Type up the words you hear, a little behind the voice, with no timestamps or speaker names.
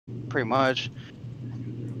pretty much.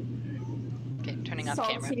 Okay, turning off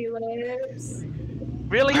Salty camera. lips.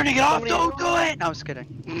 Really? Turning it off, don't do it! No, I was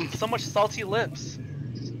kidding. So much salty lips.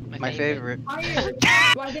 My favorite. Why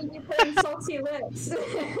didn't you put in salty lips?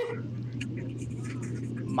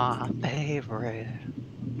 My favorite.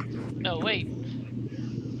 No, wait.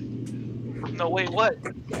 No, wait, what?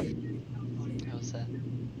 That was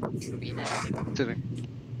reenacting. To me.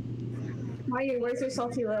 Where's your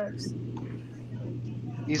salty lips?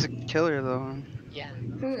 He's a killer though. Yeah.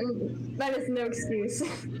 That is no excuse.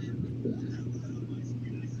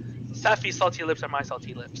 Safi's salty lips are my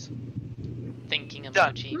salty lips. Thinking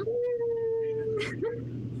Done. emoji.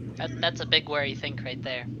 That's a big worry think right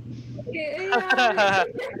there. Yeah.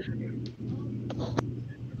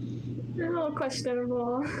 A little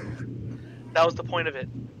questionable. That was the point of it.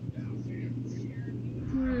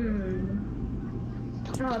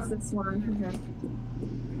 Oh, it's this one. Okay.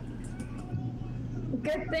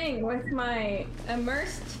 Good thing with my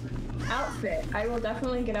immersed outfit, I will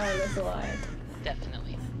definitely get out of this alive.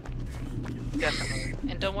 Definitely. Definitely.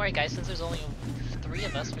 And don't worry guys, since there's only 3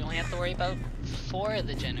 of us, we only have to worry about 4 of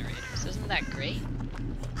the generators. Isn't that great?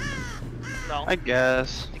 No. I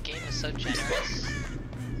guess. The game is so generous.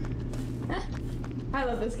 I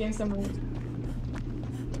love this game so much.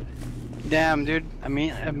 Damn, dude. I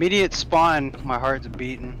mean, immediate spawn. My heart's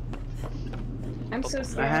beating. I'm so My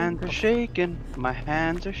scared. hands are shaking. My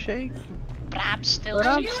hands are shaking. But I'm still But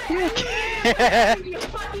I'm You speaking. You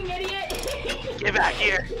fucking idiot! Get back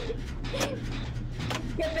here.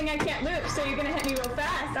 Good thing I can't move, so you're gonna hit me real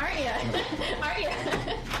fast, aren't ya? Aren't ya?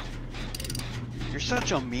 You're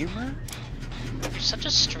such a memer. You're such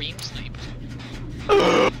a stream sniper.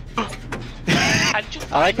 How did you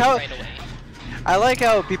find I like me how right away? I like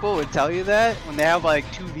how people would tell you that when they have like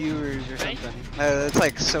 2 viewers or Right? something. It's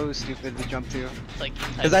like so stupid to jump to. It's like you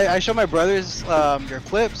Because I show my brothers your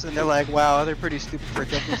clips and they're like, wow, they're pretty stupid for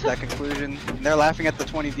jumping to that conclusion. And they're laughing at the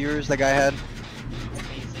 20 viewers that guy had.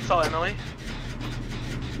 So, Emily,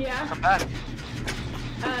 Yeah? come back.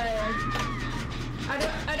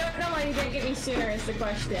 I don't know why you didn't get me sooner is the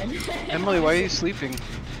question. Emily, why are you sleeping?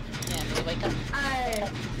 Yeah, Emily, wake up.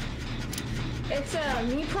 It's a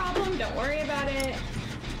me problem, don't worry about it.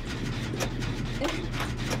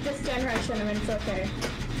 Just gen rush him and it's okay.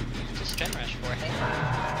 Just gen rush for hey.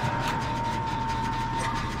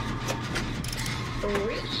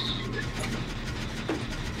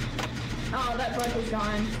 Oh, that book is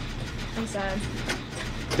gone. I'm sad.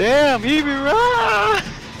 Damn, Evie, run!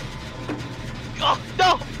 Oh,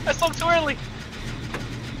 no! I spoke too early!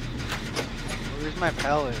 Where's my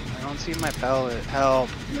pallet? I don't see my pallet. Help.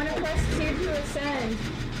 I'm gonna press Q to ascend.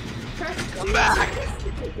 Press Come Q. back!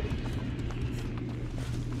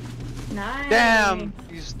 Nice. Damn,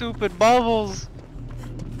 you stupid bubbles.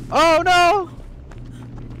 Oh no!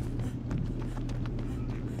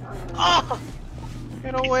 Oh!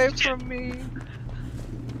 Get away from me.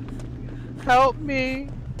 Help me.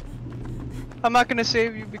 I'm not gonna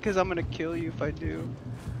save you because I'm gonna kill you if I do.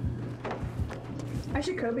 I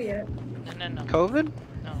should Kobe it. No. COVID?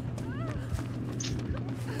 No.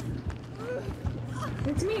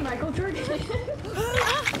 It's me, Michael Jordan.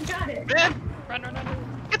 Got it. Man! Run.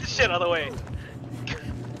 Get the shit out of the way!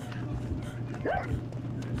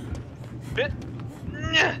 Bit.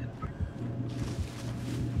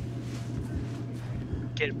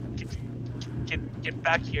 Get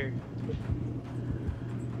back here.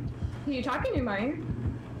 Who you talking to, Maya?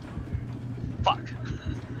 Fuck.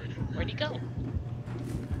 Where'd he go?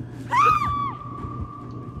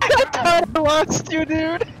 I thought I lost you,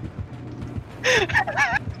 dude. I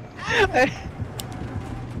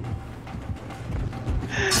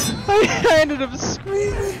ended up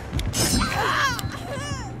screaming.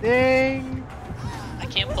 Dang. I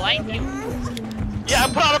can't blind you. Yeah, I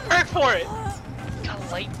put out a perk for it! Got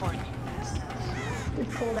lightborn, you We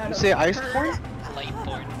pulled out You a say Iceborne?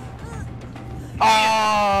 lightborn. Oh,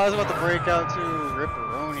 I was about to break out to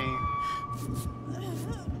Ripperoni.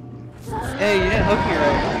 Hey, you didn't hook me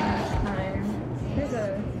right.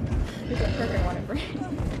 Here's a perk I want to bring.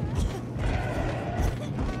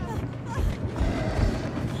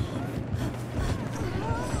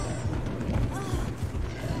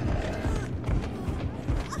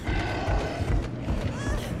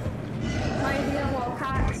 Maya, do you know wall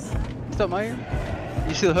hacks? What's up, Maya?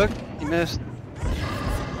 You see the hook? You missed.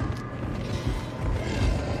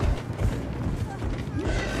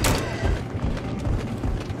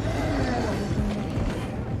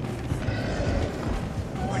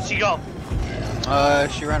 Where'd she go?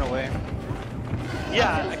 She ran away.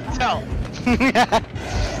 Yeah, I can tell.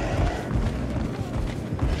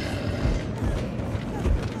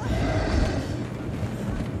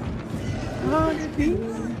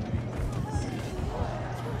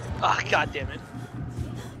 Ah, god damn it.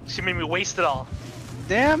 She made me waste it all.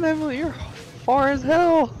 Damn, Emily, you're far as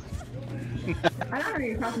hell. I don't know what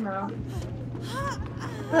you're talking about.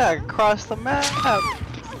 Yeah, across the map.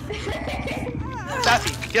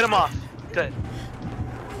 Sappy, get him off. Good.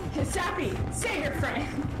 Sappy, save your friend.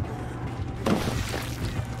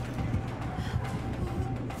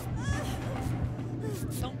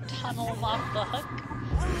 Don't tunnel him off the hook.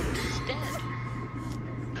 He's dead.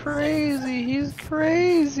 Crazy, he's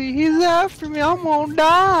crazy. He's after me. I'm gonna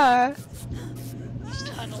die. He's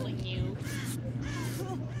tunneling you.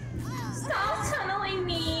 Stop tunneling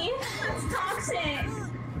me. That's toxic.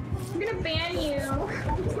 I'm gonna ban you.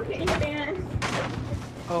 I'm gonna get you banned.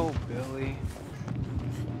 Oh, Billy.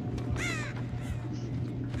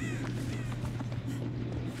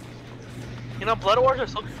 You know, blood ores are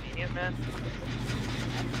so convenient, man.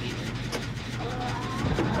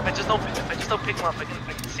 If I just don't pick them up, I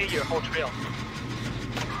can see your whole trail.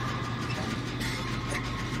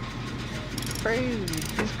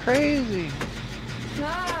 Crazy. He's crazy.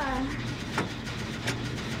 Ah.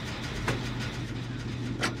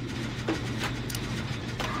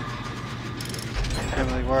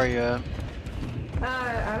 Emily, where are you at?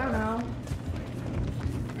 I don't know.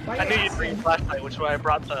 Why I you knew you'd asking? bring a flashlight, which is why I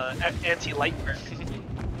brought the anti-light perk.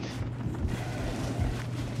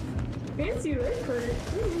 Fancy liquor.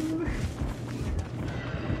 Ooh.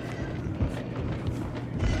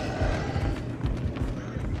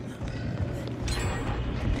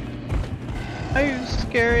 Are you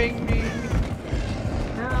scaring me?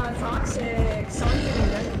 Ah, toxic. Someone's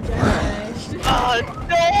getting damaged.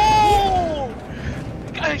 No!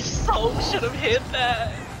 I so should have hit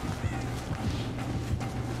that.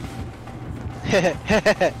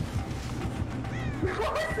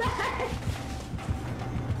 What was that?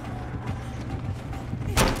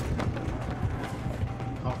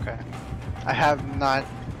 Okay. I have not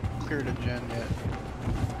cleared a gen yet.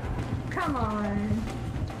 Come on.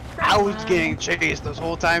 I Come was on. getting chased this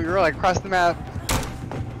whole time. You were like across the map.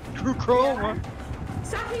 True chroma.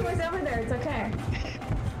 Saki was over there. It's okay.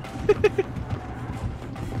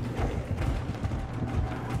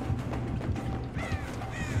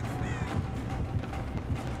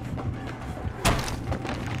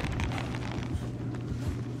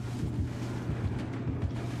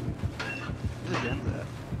 Where's the gens at?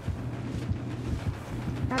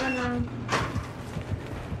 I don't know.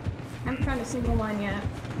 I'm trying to single one yet.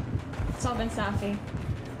 It's all been Safi.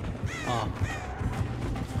 Oh.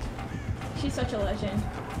 She's such a legend.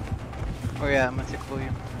 Oh yeah, I'm gonna tickle you.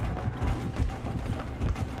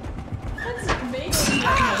 That's vaguely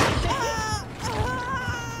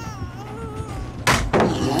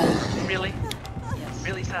Really? Yes.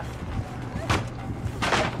 Really, Seth?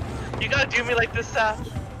 You gotta do me like this, Seth?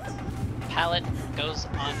 Pallet goes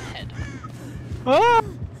on head. Ah!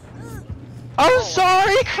 I'm Oh.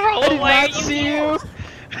 sorry! I did why are not you see here? you!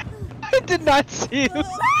 I did not see you!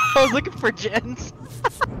 I was looking for gens.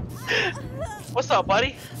 What's up,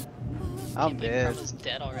 buddy? I'm dead. Chroma's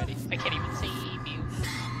dead already. I can't even save you.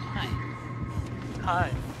 Hi.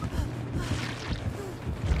 Hi.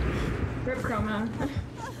 Rip Chroma.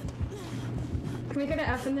 Can we get an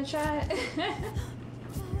F in the chat?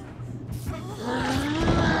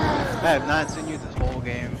 I have not seen you this whole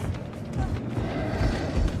game.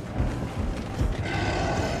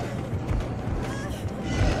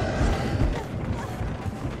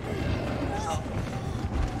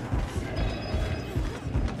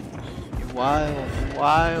 You wild,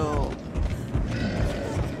 wild.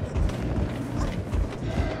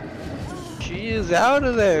 She is out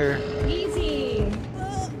of there. Easy.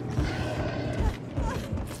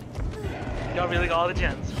 Y'all really got all the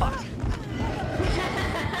gens. Fuck.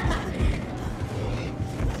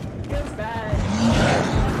 Feels bad.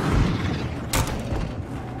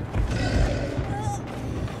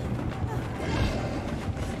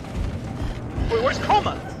 Wait, where's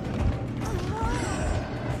Chroma?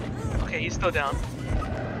 Okay, he's still down.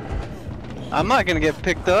 I'm not gonna get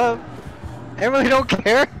picked up. I really don't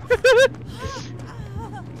care.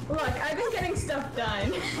 Look, I've been getting stuff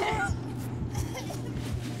done.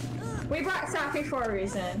 We brought Safi for a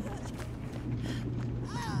reason.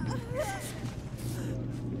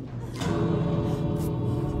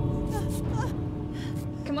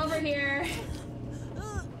 Come over here.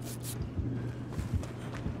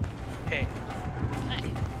 Okay. Hi.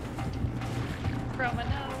 Chroma,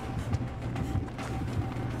 no.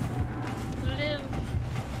 Live.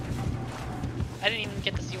 I didn't even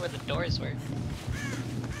get to see where the doors were.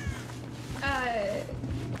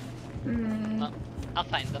 Well, I'll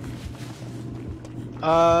find them.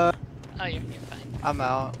 Uh, Oh, you're fine. I'm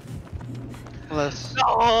out. Bless. No!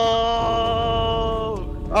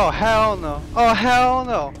 Oh hell no! Oh hell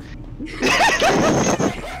no!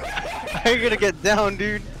 How are you gonna get down,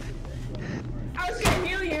 dude? I was gonna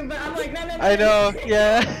heal you, but I'm like, no, no, no. I know,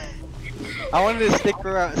 yeah. I wanted to stick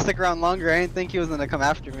around longer. I didn't think he was gonna come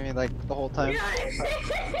after me like the whole time.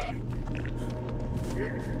 Yeah.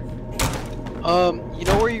 You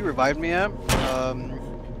know where you revived me at?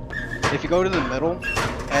 If you go to the middle,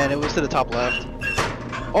 and it was to the top left.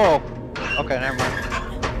 Oh, okay, never mind.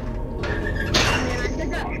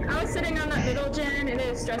 Man, I was sitting on that middle gen, and it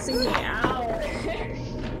was stressing me out.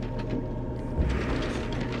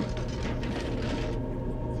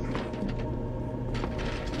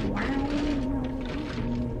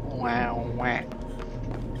 Wow, wow.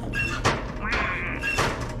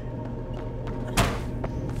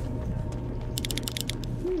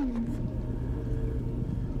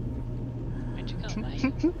 Where'd you go, Mike?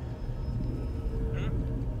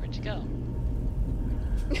 Where'd you go?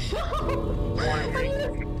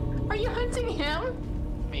 Are you hunting him?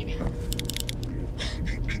 Maybe.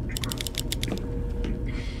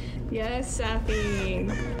 Yes, Sappy.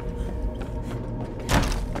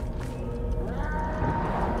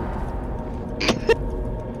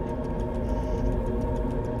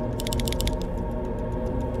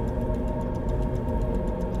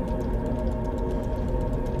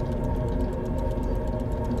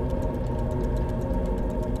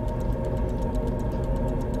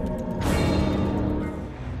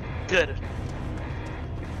 Good.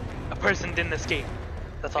 A person didn't escape.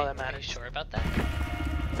 That's all that Are you matters. sure about that?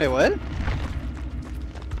 Wait, what?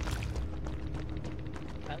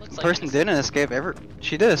 That looks The like person didn't escape ever.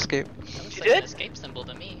 She did escape. That looks She like an did? escape symbol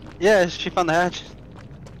to me. Yeah, she found the hatch.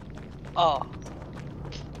 Oh.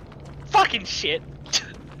 Fucking shit.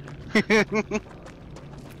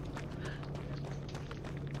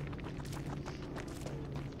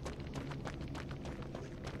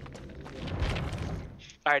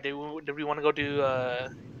 Alright, do we want to go do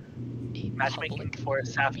matchmaking before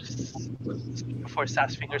Saf's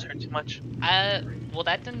fingers hurt too much? Well,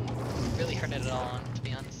 that didn't really hurt it at all, to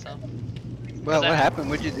be honest. So, Well, what I- happened?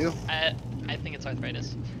 What'd you do? I think it's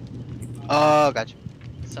arthritis. Oh, gotcha.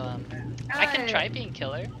 So, I can try being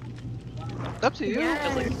killer. It's up to you. Yeah.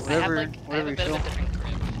 Cause, like, Whatever, I have a whatever you bit feel. of a different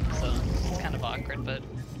grip, so it's kind of awkward, but.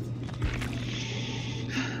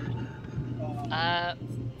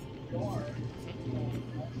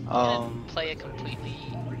 Play a completely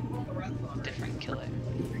different killer.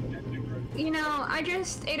 You know, I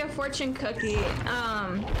just ate a fortune cookie.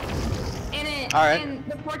 And it All right. and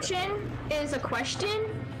the fortune is a question.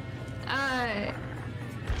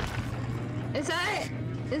 Is that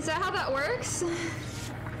how that works?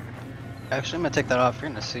 Actually, I'm gonna take that off. You're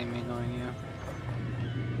gonna see me knowing you.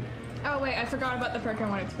 Oh wait, I forgot about the perk I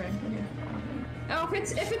wanted to bring. Okay. Oh,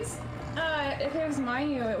 if it was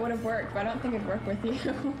Mayu, it would have worked, but I don't think it'd work with you.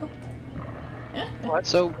 What?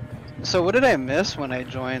 So what did I miss when I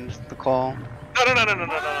joined the call? No.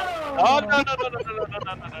 Oh, no.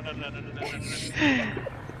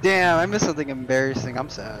 Damn, I missed something embarrassing. I'm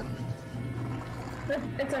sad.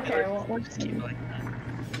 It's okay. We'll Just keep it like that.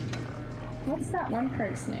 What's that one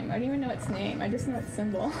perk's name? I don't even know its name. I just know its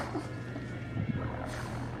symbol.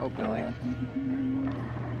 Oh boy.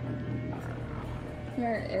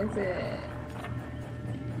 Where is it?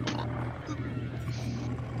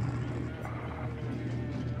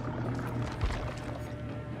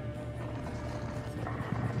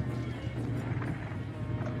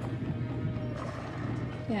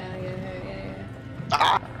 Yeah.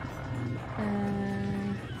 Ah!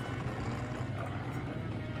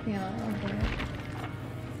 Yeah,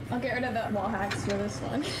 I'll get rid of that wall hacks for this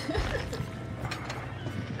one.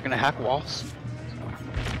 You're gonna hack walls?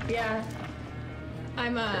 Yeah.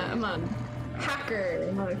 I'm a hacker.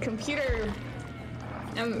 I'm a computer.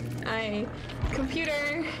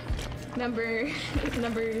 Computer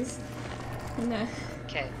numbers. No.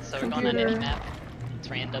 Okay, so we're going on any map. It's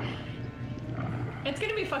random. It's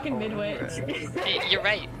gonna be fucking midway. You're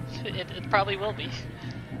right. It probably will be.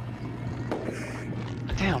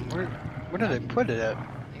 Damn, where did I put it at?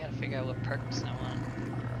 I gotta figure out what perks I want.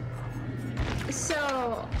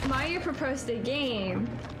 So Maya proposed a game.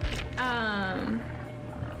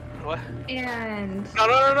 What? And No,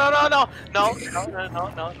 Emily.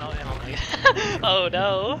 Oh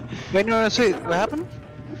no. Wait, no, wait, what happened?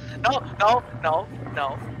 No.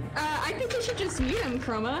 I think we should just mute him,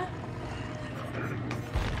 Chroma.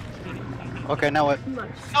 Okay, now what? No!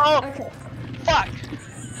 Okay. Fuck!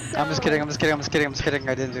 I'm just kidding, I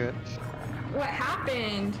didn't do it. What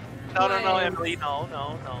happened? No, was- Emily, no.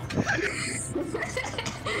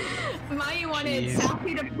 Maya wanted Jeez.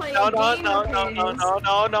 Sappy to play No, a game with his.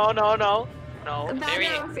 No. Very-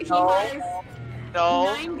 he No. has No.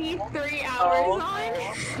 93 hours on.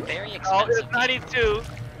 Very No, expensive. it's 92.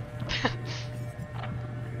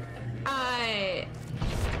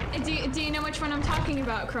 Do you know which one I'm talking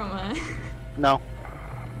about, Chroma? No.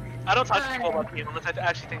 I don't talk to people about the game unless I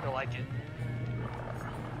actually think they'll like it.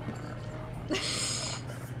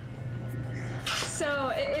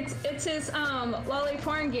 So it's his lolly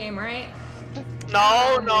porn game, right?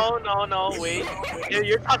 No, wait.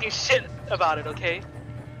 You're talking shit about it, okay?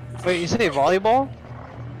 Wait, you say volleyball?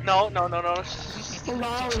 No.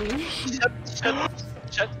 Lolly.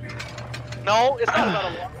 Shut. No, it's not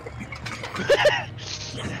about a wall.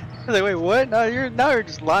 I was like, wait, what? No, you're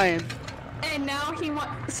just lying. And now he No,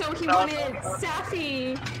 wanted no.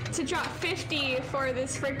 Safi to drop 50 for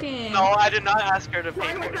this freaking No, I did not ask her to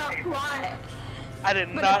pay one for without it. plot. I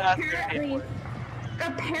did But not ask her to pay for it.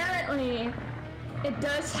 apparently, it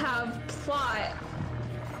does have plot,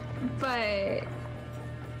 but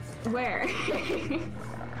where?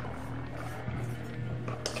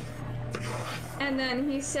 And then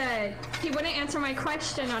he said he wouldn't answer my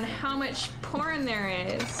question on how much porn there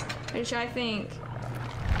is, which I think.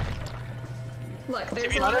 Look, To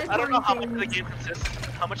there's be a lot honest, of I don't know how much porn of the games. game consists.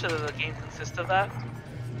 How much of the game consists of that?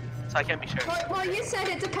 So I can't be sure. Well, you said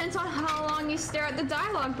it depends on how long you stare at the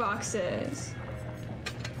dialogue boxes.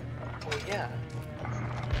 Well, yeah.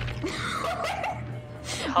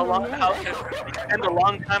 How long? How? If we spend a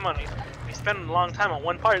long time on it. If we spend a long time on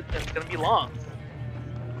one part, then it's gonna be long.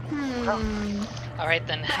 Alright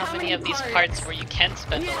then, how how many many of these parts? parts where you can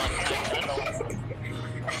spend a long time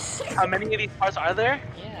on? How many of these parts are there?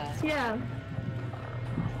 Yeah. Yeah.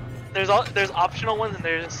 There's optional ones and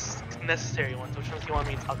there's necessary ones. Which ones do you want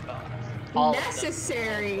me to talk about? All of them.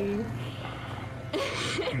 Necessary.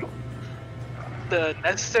 The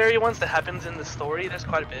necessary ones that happens in the story, there's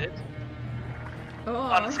quite a bit. Oh.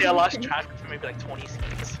 Honestly, I lost track for maybe like 20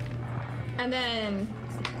 scenes. And then,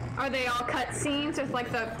 are they all cut scenes with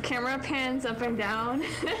like the camera pans up and down?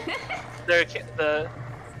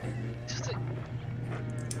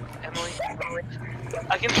 Emily,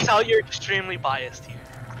 I can tell you're extremely biased here.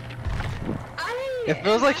 It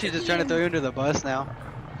feels like she's just trying to throw you under the bus now.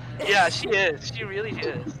 Yeah, she is. She really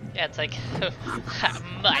is. Yeah, it's like, I'm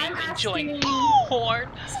I'm enjoying asking- porn.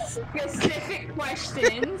 Specific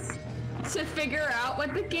questions to figure out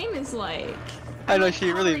what the game is like. I know I'm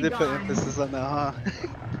she really did put Polygon. emphasis on that,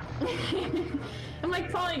 huh? I'm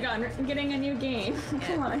like Polygon getting a new game.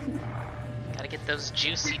 Come on. Gotta get those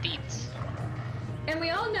juicy deets. And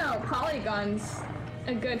we all know Polygon's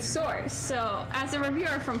a good source. So, as a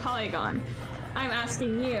reviewer from Polygon, I'm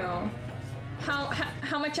asking you, how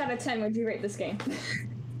much out of 10 would you rate this game?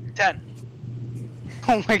 10.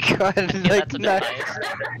 Oh my god, Yeah, like that's a bit not.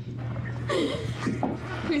 biased.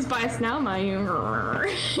 Who's biased now, Mayu?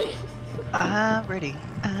 I'm ready.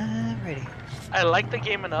 I like the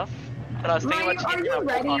game enough, but I was thinking Mayu, about are changing you up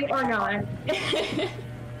ready on it. or not?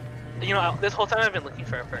 You know, this whole time I've been looking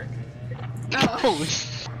for a perk. Holy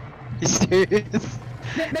sh! You serious?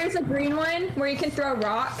 There's a green one where you can throw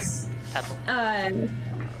rocks. Pebble.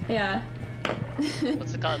 Yeah.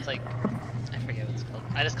 What's it called? It's like, I forget what it's called.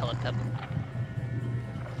 I just call it Pebble.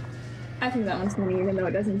 I think that one's funny, even though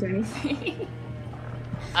it doesn't do anything.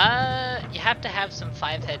 You have to have some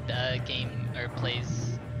 5-head game or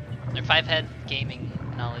plays, or 5-head gaming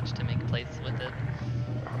knowledge to make plays with it.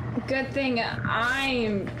 Good thing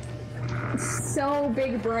I'm so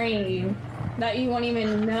big brain that you won't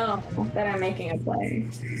even know that I'm making a play.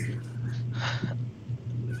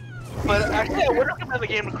 But actually, I would recommend the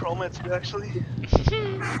game to Chroma too, actually.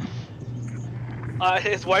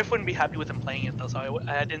 His wife wouldn't be happy with him playing it though, so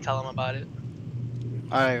I didn't tell him about it.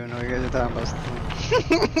 I don't even know what you guys are talking about.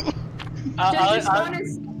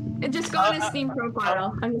 Just go on his Steam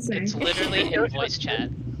profile. I'm just saying. It's literally in voice chat.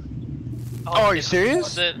 Oh, are you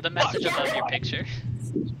serious? The message above your picture.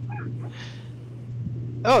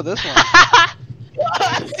 Oh, this one.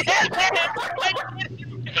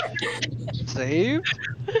 Save?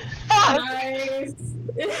 Nice.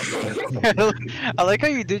 I like how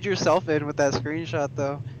you did yourself in with that screenshot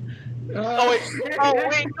though. Oh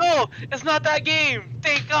wait, no! It's not that game!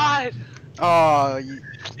 Thank God! Oh,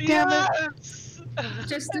 damn it. Yes!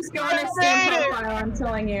 Just go on his Steam profile. I'm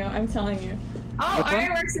telling you. Oh, Which one?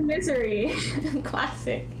 Ironworks in Misery.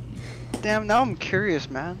 Classic. Damn, now I'm curious,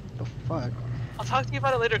 man. What the fuck? I'll talk to you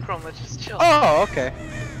about it later, Chrome. Let's just chill. Oh, okay.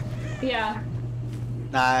 Yeah.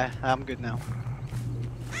 Nah, I'm good now.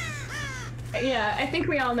 Yeah, I think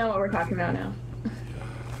we all know what we're talking about now.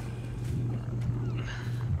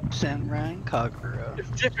 Samurai Kagura. It's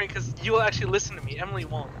different because you will actually listen to me. Emily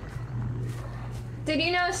won't. Did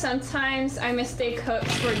you know sometimes I mistake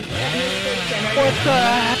hooks for generators? What the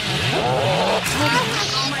heck?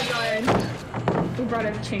 Oh my god. We brought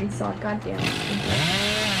a chainsaw, goddamn.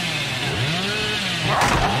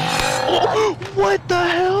 What the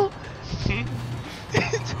hell?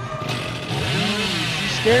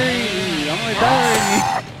 Scary! I'm gonna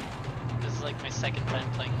die. This is like my second time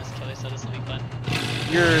playing this killer, so this will be fun.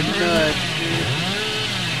 You're nuts, dude.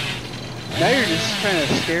 Now you're just trying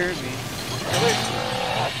to scare me.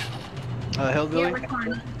 Hillbilly? Yeah, we're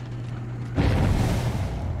fine.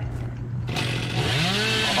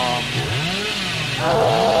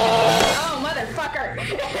 Oh, motherfucker!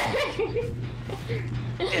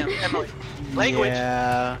 Damn, Emily. Language.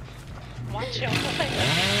 Yeah. Watch your language.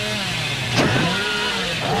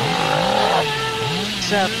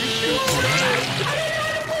 Except I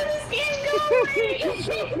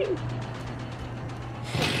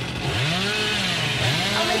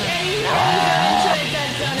I'll make any noise into a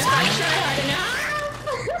dead zone if I try hard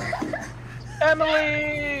enough.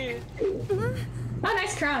 Emily! Oh,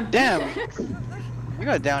 nice crown. damn. You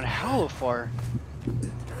got down hella far.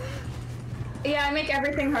 Yeah, I make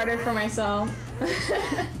everything harder for myself.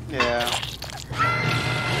 Yeah.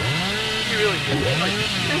 You really did. I'm gonna make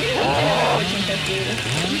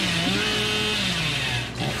Kobe.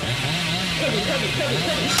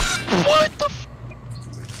 What the f-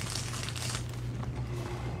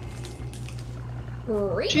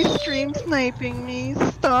 She's stream sniping me.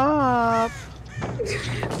 Stop. I'm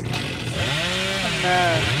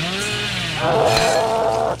mad.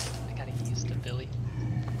 I gotta use the Billy.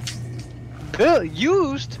 Bill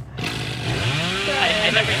used? I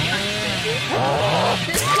never used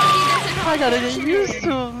This cookie doesn't I gotta get used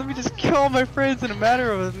to him. Let me just kill all my friends in a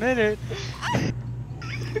matter of a minute. it.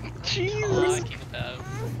 Jesus. Talking about.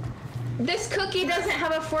 This cookie doesn't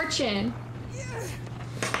have a fortune.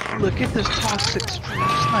 Look at this toxic stream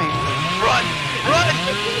sniper. Run! Run!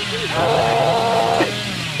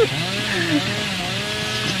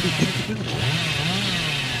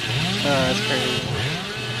 That's crazy.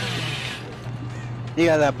 You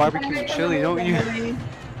got that barbecue and chili, don't you? And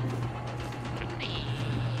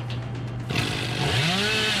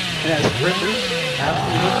that's friendly.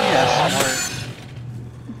 Absolutely, that's smart.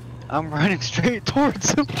 I'm running straight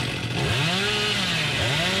towards him.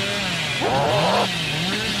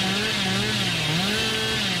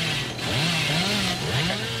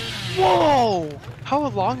 Whoa! How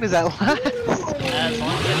long does that last? As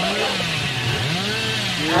long as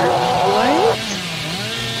What?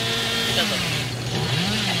 it doesn't.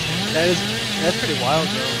 That's pretty wild,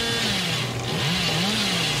 though.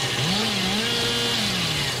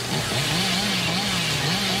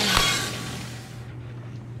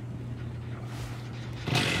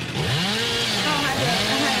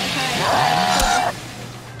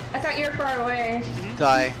 I thought you were far away.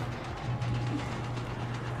 Die.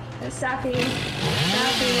 Sappy.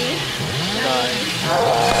 Sappy. Die.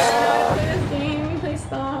 This game, please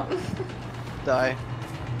stop. Die.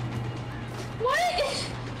 What?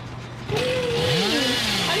 What do you mean?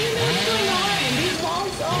 I don't even know what's going on. These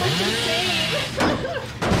walls all look the same.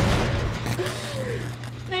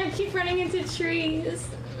 I keep running into trees.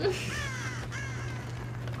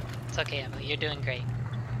 It's okay, Emily. You're doing great.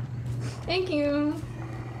 Thank you.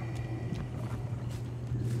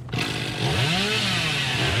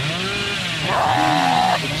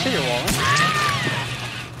 Did you say you're walling?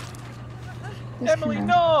 Emily,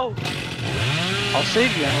 no! I'll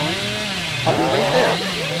save you, Emily. I'll be right there.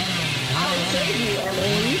 I'll save you,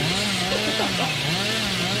 Emily.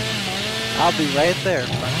 I'll be right there.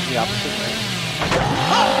 Run the opposite way.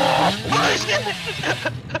 Oh shit!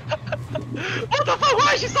 What the fuck?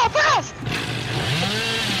 Why is she so fast?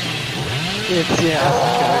 It's, yeah.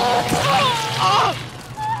 Oh!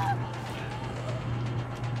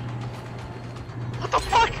 What the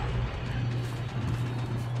fuck?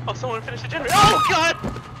 Oh, someone finished the generator. Oh god!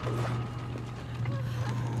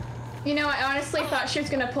 You know, I honestly thought she was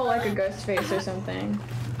gonna pull like a ghost face or something.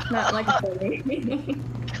 Not like a bully.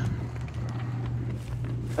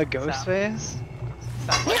 A ghost face?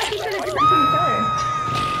 Sounds Yeah, like she should have just been better.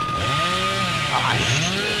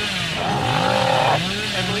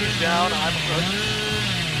 Emily's down, I'm approaching.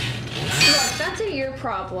 Look, that's a you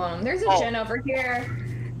problem. There's a Oh. gen over here.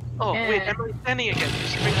 Oh, wait, And- Emily's standing again. Did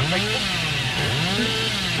she bring up rifle?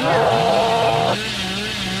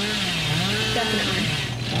 Definitely.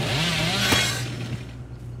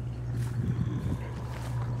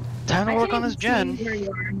 Time to I work can't on this even gen. see where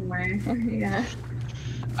you are anyway. Yeah.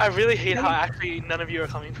 I really hate how actually none of you are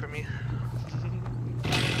coming for me.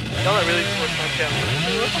 Y'all are really towards my channel.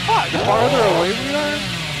 What the fuck? The farther away we are,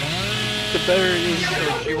 the better it is, so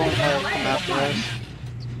she won't come after us.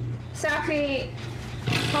 Safi,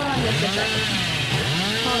 hold on just a second.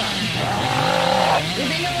 Hold on. You're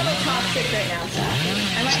being a little toxic right now, Safi.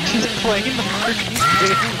 I might have She's to... playing the freaking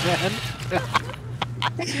game, man.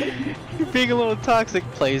 You're being a little toxic.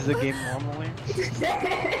 Plays the game normally.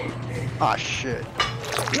 Ah, shit.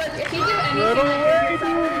 Look, if you do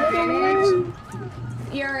anything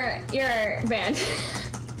that you're banned.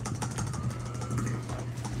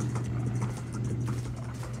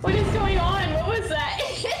 What is going on? What was that?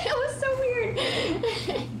 It was so weird.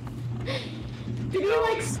 Did you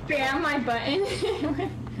like spam my button?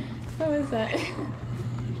 What was that?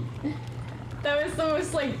 That was the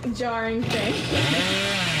most like jarring thing.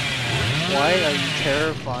 Why are you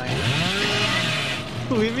terrifying?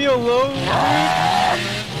 Leave me alone.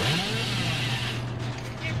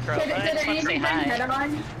 Girl, Did I just want to say anything hi. head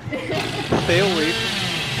on? Stay away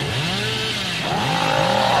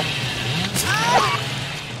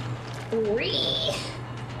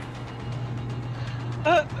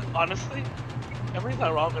Honestly, Emery's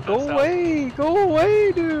not wrong with Go that. away,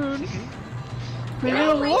 dude. Leave me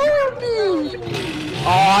alone, dude.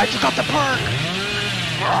 Oh, I took off the perk.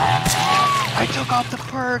 I took off the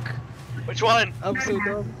perk. Which one? I'm so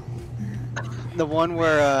dumb. The one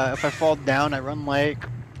where if I fall down, I run like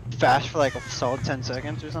fast for like a solid 10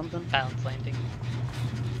 seconds or something. Balance landing.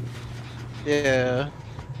 Yeah.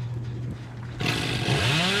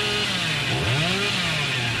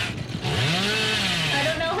 I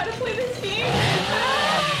don't know how to play this game.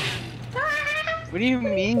 What do you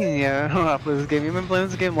mean? Yeah, I don't know how to play this game. You've been playing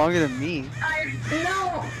this game longer than me.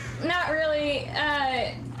 No, not really. You're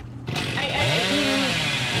my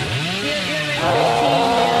 15, man.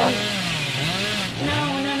 No.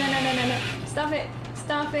 Stop it.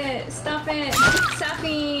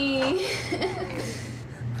 Safi.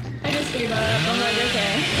 I just gave up. I'm like,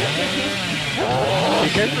 okay.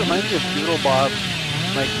 Your character reminds me of Doodle Bob.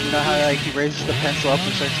 Like, you know how like he raises the pencil up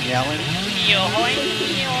and starts yelling?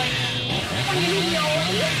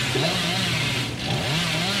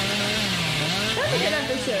 That's a good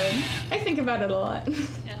episode. I think about it a lot.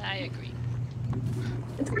 Yeah, I agree.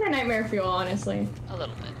 It's kind of nightmare fuel, honestly. A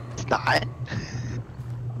little bit. It's not.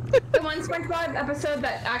 The one SpongeBob episode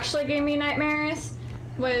that actually gave me nightmares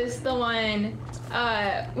was the one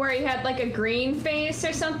where he had like a green face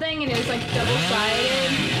or something and it was like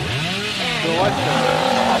double-sided. Go watch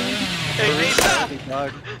that. Hey,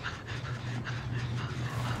 Dog.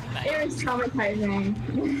 It was traumatizing.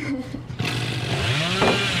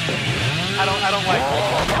 I don't like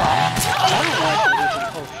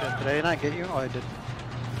Oh shit, did I not get you? Oh, I did.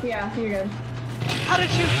 Yeah, you're good. How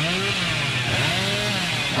did you?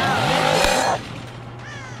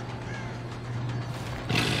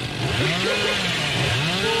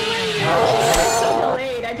 It's so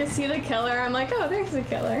delayed. I just see the killer. I'm like, oh, there's the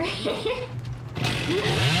killer. I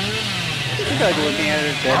think like looking at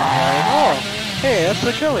her dead and like, oh, hey, that's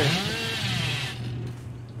the killer.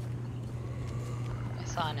 I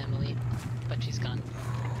saw an Emily, but she's gone.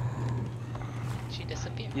 She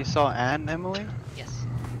disappeared. You saw Anne, Emily? Yes.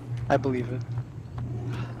 I believe it.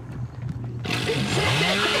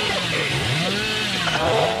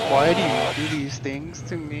 Why do you do these things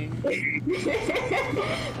to me?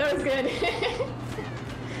 That was good.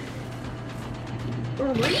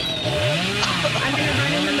 I'm gonna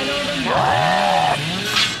run in the middle of the wall.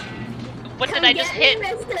 What did I just hit?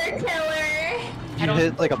 Mr. Killer. You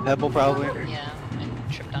hit like a pebble probably. Yeah,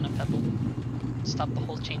 I tripped on a pebble. Stopped the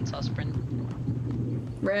whole chainsaw sprint.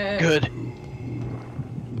 Red. Good.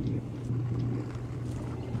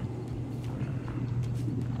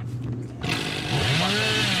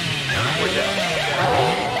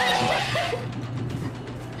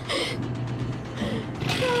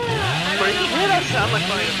 But you hear that sound like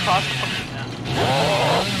when I cross the fucking now?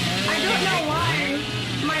 I don't know why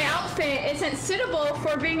my outfit isn't suitable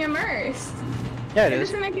for being immersed. Yeah, it It is.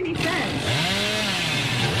 doesn't make any sense.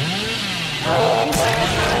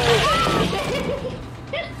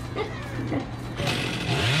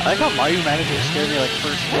 I like how Mario managed to scare me like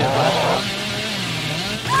first hit last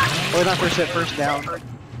round. Or not first hit, first down.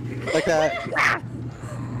 Like that.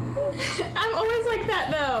 I'm always like that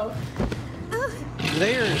though. Is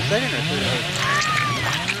that your second or third hit?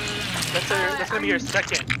 That's gonna be your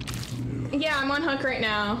second. Yeah, I'm on hook right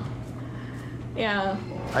now. Yeah.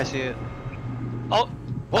 I see it. Oh,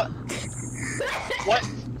 What? what?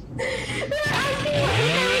 They're asking what the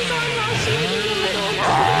hell is on while she was in the middle.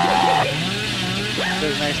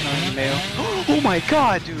 There's nice knowing you, Mayo. Oh my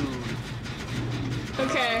god, dude!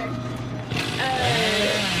 Okay.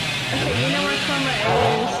 Okay, you know where Chroma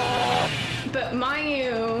is. But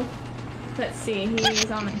Mayu Let's see, he's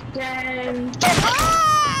on the den.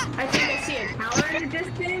 I think I see a tower in the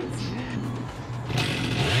distance.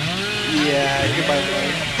 Yeah, goodbye,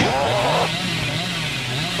 Mario.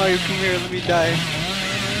 Mario, come here, let me die.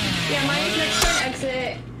 Yeah, mine's next to an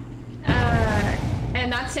exit.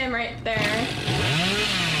 And that's him right there.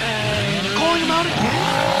 Calling him out again?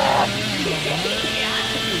 Yeah.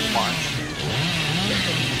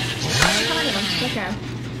 Okay.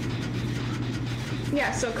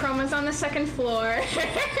 Yeah, so Chroma's on the second floor.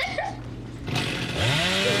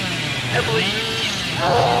 Emily.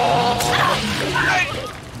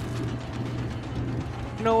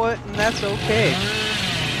 You know what? And that's okay.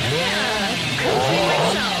 Yeah. I'm seeing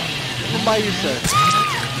myself. Come by yourself.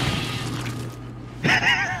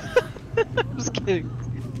 I'm just kidding.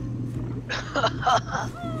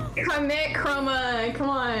 Commit, Chroma. Come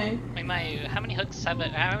on. Wait, Mayu, how many times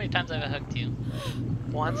have I hooked you?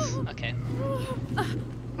 Once. Okay.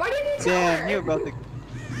 Why did you tell Damn, her? you about to.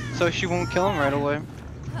 So she won't kill him right away.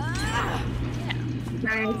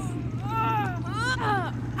 Nice.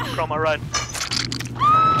 Chroma, run.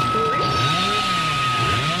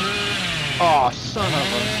 Oh, son of a.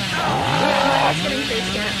 Yeah, mine's getting face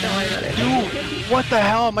camped. Don't worry about it. Dude, what the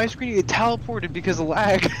hell? My screen get teleported because of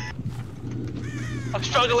lag. I'm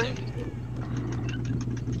struggling.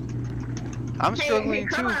 I'm struggling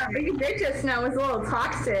come too. on, what you did just now was a little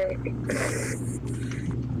toxic.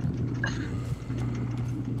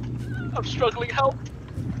 I'm struggling. Help.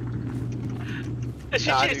 Is she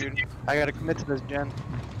Nah, chasing dude. you? I gotta commit to this gen.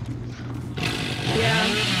 Yeah.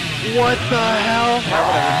 What the hell?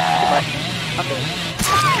 Alright, whatever.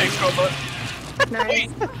 Okay, Chroma. Nice.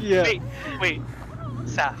 Goodbye. Yeah. Wait.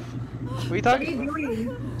 Saf. What are you What are talking you doing?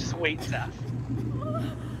 Just wait, Saf.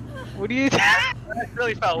 What are you I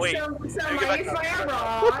really fell. Wait. So Gotta get mine's back by up.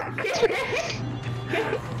 a rock.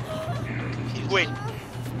 Wait.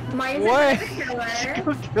 Mine's What? a killer.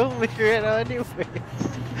 Don't kill me right now anyways.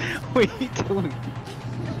 What are you doing?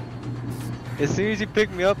 As soon as you pick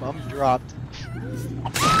me up, I'm dropped.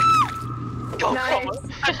 Go, Nice.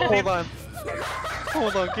 Chroma. I believe. Hold on.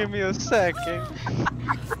 Hold on, give me a second.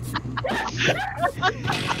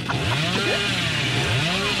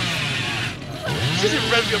 She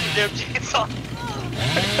just rev me up the damn chainsaw.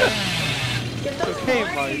 Get those Okay,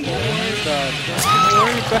 coins. Mike. Don't worry about it. Don't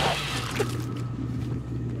worry about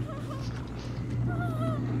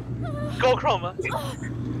it. Go, Chroma.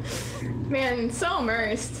 Man, so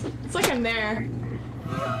immersed. It's like I'm there.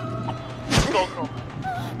 Go, Chroma.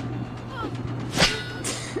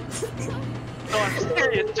 No, I'm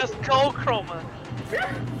serious. Just go, Chroma.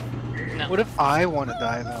 No. What if I want to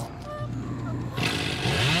die though?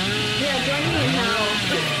 Yeah, join me in hell.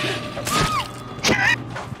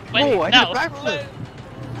 Wait, Oh, I did no. a backflip.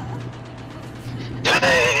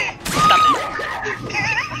 Stop it.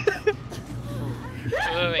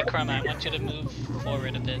 Wait, Chroma, I want you to move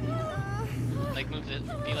forward a bit. Like,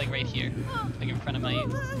 be like right here. Like in front of my...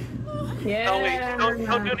 Yeah. No, wait.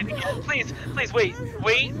 Don't do anything yet. Please, wait.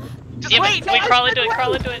 Just Yeah, wait. wait, crawl into it,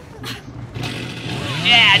 crawl into it.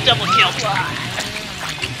 Yeah, double kill.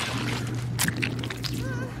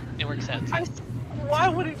 It works out. Why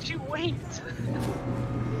wouldn't you wait?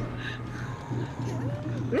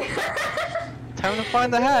 Time to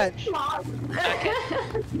find the hatch. Okay.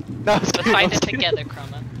 No, Let's find it together,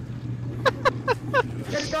 Chroma.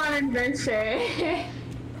 Let's go on an adventure.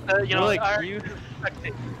 You know, Like, our- you-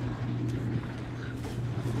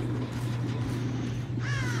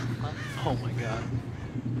 Oh my god.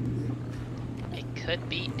 It could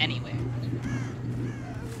be anywhere.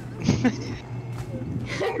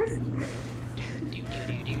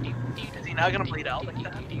 Is he not gonna bleed out like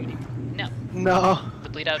that? No. No. The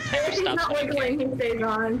bleed out timer He's stops not when you wiggling, he stays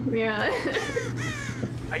on. Yeah.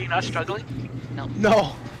 Are you not struggling? No.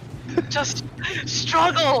 No. Just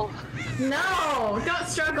struggle! No, don't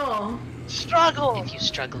struggle. Struggle! If you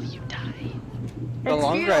struggle, you die. The It's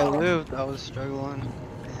longer I real. lived, I was struggling.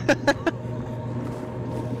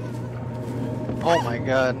 Oh my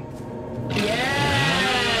god.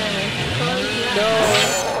 Yeah. Close that.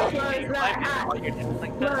 No. Close Why that. are you doing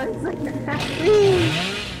like that? Close that.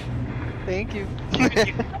 Thank you. You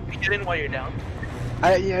get in while you're down.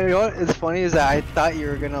 You know what? It's funny is that I thought you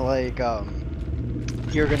were gonna like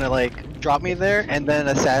drop me there and then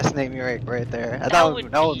assassinate me right there. I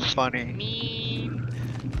thought that would be funny. Mean.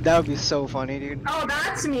 That would be so funny, dude. Oh,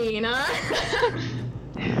 that's mean, huh?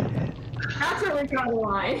 That's where we draw the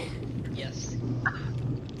line. Yes.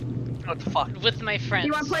 What the fuck? With my friends.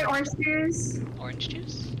 You want to play Orange Juice? Orange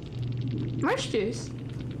juice? Orange Juice.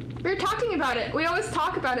 We were talking about it. We always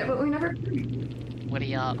talk about it, but we never. What are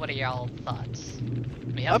y'all thoughts?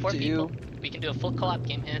 We have Up 4 to people. you. we can do a full co-op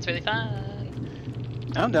game, and it's really fun.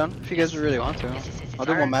 I'm down if you guys really want to. Yes. I'll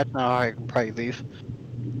do one match now. I probably leave.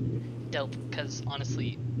 Dope, because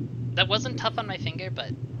honestly, that wasn't tough on my finger,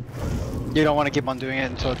 but You don't want to keep on doing it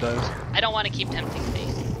until it does. I don't want to keep tempting fate.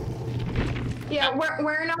 Yeah,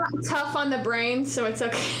 we're not tough on the brain, so it's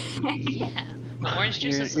okay. Yeah. Orange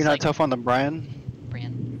juice is You're not tough on the Brian?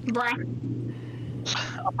 Brian. Brian.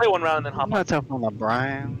 I'll play one round and then I'm hop not on. tough on the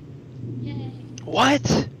Brian. Yay. What?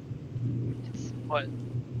 It's, What?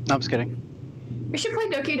 No, I'm just kidding. We should play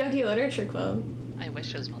Doki Doki Literature Club. I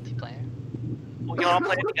wish it was multiplayer. We can all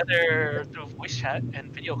play together through voice chat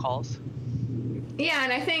and video calls. Yeah,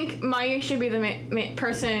 and I think Mayu should be the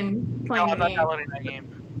person No, playing I'm the not game. downloading that game.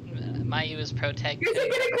 Mayu is pro tag. You're gonna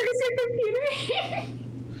curse your computer.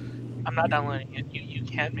 I'm not downloading it. You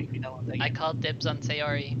can't make me download that game. I called dibs on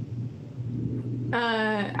Sayori.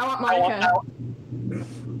 I want I Monica.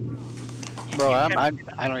 Bro,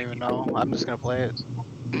 I don't even know. I'm just gonna play it.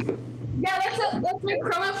 Yeah, let's make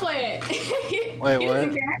Chroma play it. Wait, He what?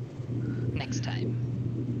 doesn't care. Next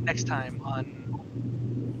time. Next time on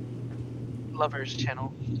Lover's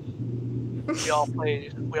channel, we all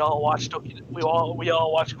watch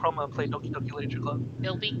Chroma play Doki Doki Literature Club.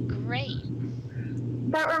 It'll be great.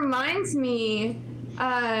 That reminds me.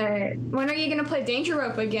 When are you gonna play Danger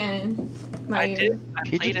Rope again? I Mayu? did. I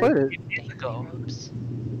He played just it played a it. few days ago. Oops.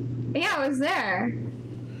 Yeah, I was there.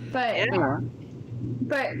 But Yeah.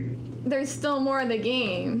 but there's still more of the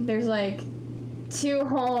game. There's like 2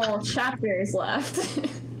 whole chapters left.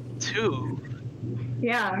 2.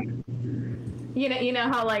 Yeah. You know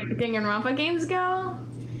how like Danganronpa games go?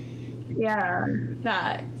 Yeah,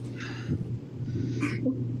 that.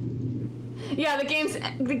 Yeah,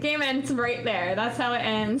 the game ends right there. That's how it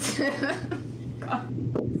ends.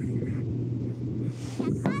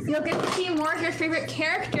 You'll get to see more of your favorite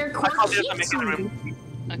character, I called it to make it Kokichi. room.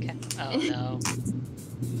 Okay. Oh no.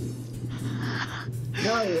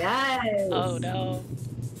 Oh yes. Oh no.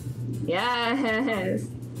 Yes.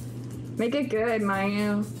 Make it good,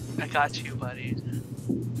 Mayu. I got you, buddy.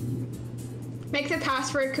 Make the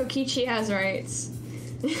password Kokichi has rights.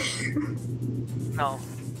 No.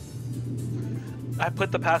 I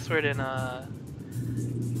put the password in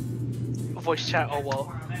voice chat. Oh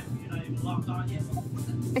well.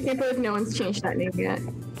 I can't believe no one's changed that name yet.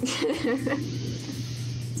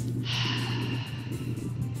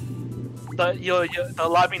 The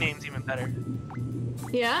lobby name's even better.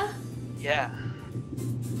 Yeah? Yeah.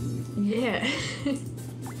 Yeah.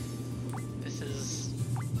 This is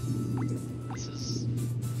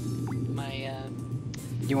my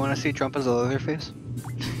You want to see Trump as a Leatherface?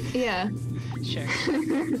 Yeah. sure.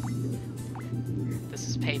 This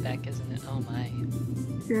is payback, isn't it? Oh my.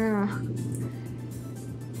 Yeah.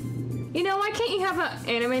 You know, why can't you have an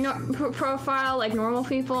anime profile like normal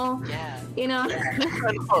people? Yeah. You know?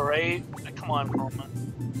 I know, right? Come on, Chroma.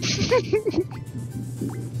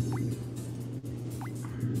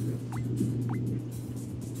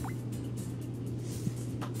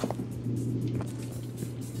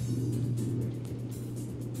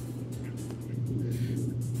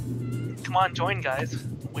 Come on, join, guys.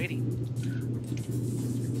 I'm waiting.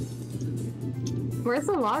 Where's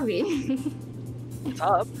the lobby? It's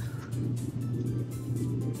up.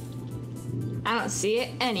 I don't see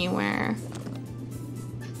it anywhere.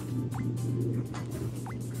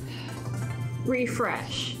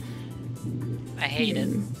 Refresh. I hate it.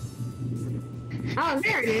 Oh,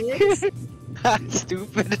 there it is.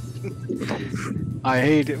 Stupid. I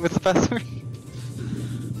hate it. What's the password?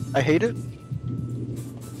 I hate it?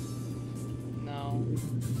 No.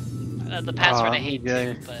 The password I hate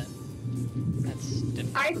yeah. too, but that's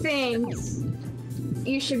different. I think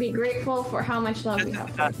you should be grateful for how much love This we is the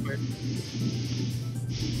have. password.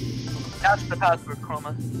 That's the password,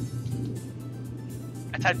 Chroma.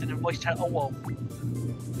 I typed it in voice chat. Oh, whoa.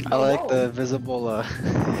 I like whoa. the visible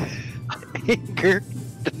anger.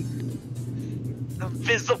 The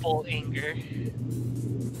visible anger.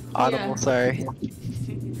 Audible, Yeah. sorry.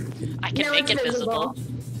 I can No, make it's it visible.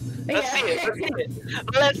 Let's see it.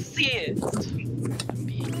 Let's see it. Let's see it. I'm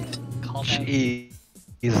being called out.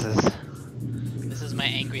 Jesus. This is my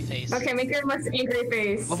angry face. Okay, make your most angry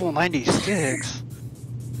face. Level 96.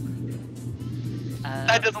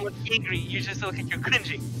 That doesn't look angry. You just look like you're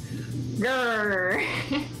cringing. Grrr.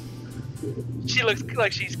 She looks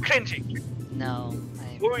like she's cringing. No.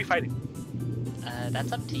 Who are we fighting?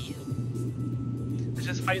 That's up to you. Let's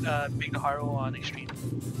just fight Big Haru on extreme.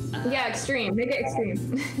 Yeah, extreme. Make it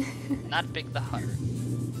extreme. Not Big the Heart.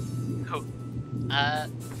 Who?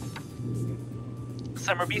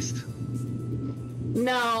 Summer Beast?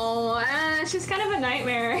 No, she's kind of a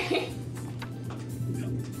nightmare.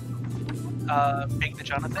 Big the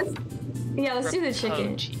Jonathan? Yeah, let's do the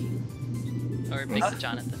chicken. Rapochi. Or Big Huh?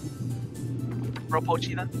 Jonathan.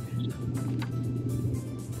 Ropochi then?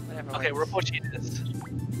 Whatever Okay, works. Ropochi it is.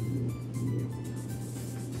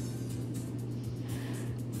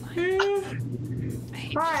 I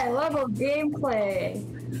hate High level gameplay.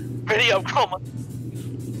 Video chroma.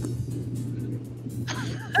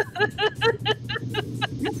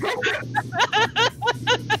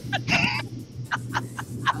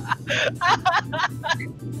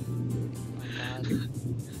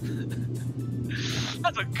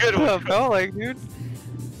 That's a good What one. it felt like, dude.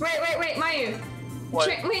 Wait, Mayu. What?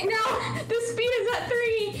 Wait, no! The speed is at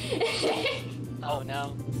 3! Oh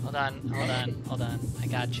no. Hold on. I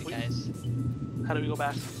got you guys. How do we go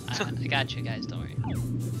back? I got you guys, don't worry.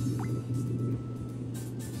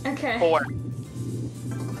 Okay. 4.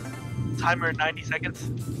 Timer 90 seconds.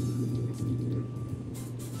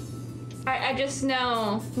 I just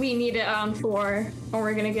know we need it on 4 or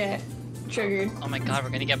we're gonna get triggered. Oh my god, we're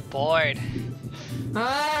gonna get bored.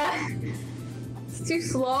 Ah! It's too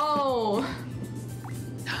slow.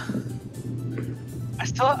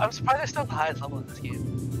 I'm surprised I still have the highest level in this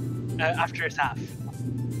game. After its half.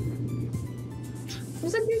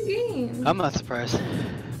 It's a good game. I'm not surprised.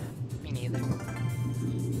 Me neither.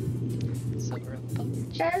 So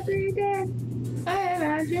Rapochi. Every day, I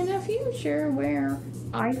imagine a future where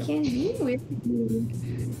I can be with you.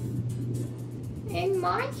 In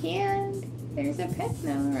my hand, there's a pen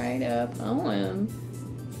to write a poem.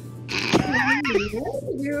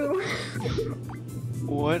 You.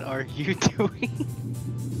 What are you doing?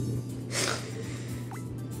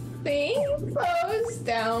 Thing flows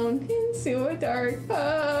down into a dark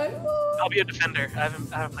pond. I'll be a defender. I haven't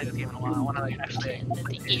played this game in a while. I want to actually. And that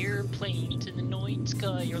the airplanes in the night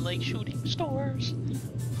sky are like shooting stars.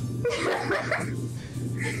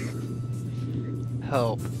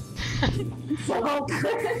 Help. Help.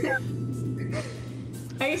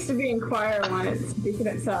 I used to be in choir once. You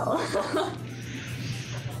couldn't tell.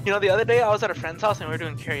 You know, the other day I was at a friend's house and we were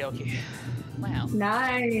doing karaoke. Wow.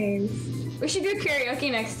 Nice. We should do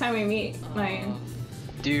karaoke next time we meet. Like,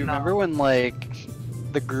 Do you remember when, like,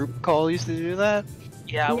 the group call used to do that?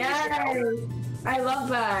 Yeah. yes, I love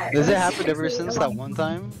that. Does it was happen ever actually since a that lot one of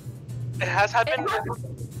time? It has happened. fun.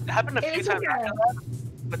 It happened a It few was times like after a-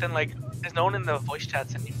 that. But then, like, there's no one in the voice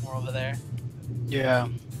chats anymore over there. Yeah.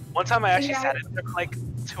 One time I actually Yeah. sat in there for like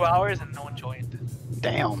 2 hours and no one joined.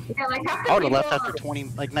 Damn. Yeah, like half I the would have left people- after 20,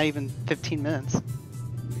 like not even 15 minutes.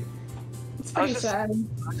 It's I pretty was just- sad.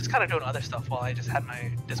 I was just kind of doing other stuff while I just had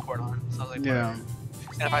my Discord on. So I was like, Yeah. whatever.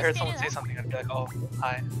 And if I heard someone say something, I'd be like, oh,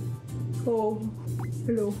 hi. Oh,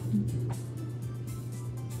 hello.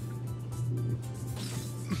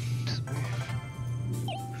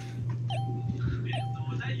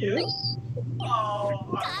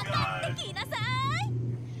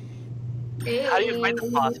 How do you fight the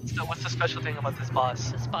boss? What's the special thing about this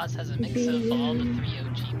boss? This boss has a mix of all the 3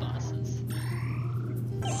 OG bosses.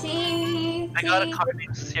 See, I got a card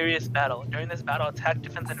named Serious Battle. During this battle, attack,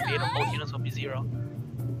 defense, and evade of both units will be 0.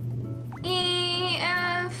 E,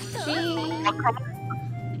 F, G, Fuck,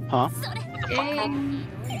 Chroma? Huh? What the fuck, Chroma?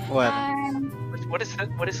 A, What? I.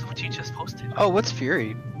 What is what you just posted? Oh, what's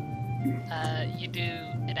Fury?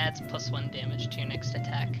 It adds +1 damage to your next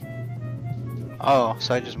attack. Oh,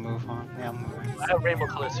 so I just move on. Yeah, I'm moving. I have rainbow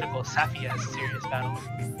colored circle. Safi has Serious Battle.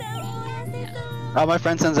 Oh, my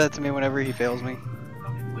friend sends that to me whenever he fails me.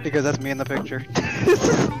 Because that's me in the picture.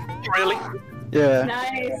 Really? Yeah.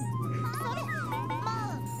 Nice.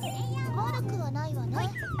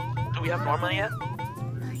 Do we have normal yet?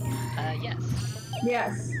 Yes.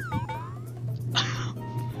 Yes.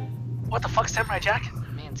 What the fuck, Samurai Jack?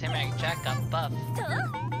 Man, Samurai Jack got buffed.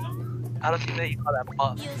 I don't think that you call that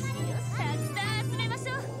buff.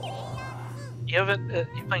 You haven't,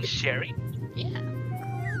 you playing Sherry? Yeah.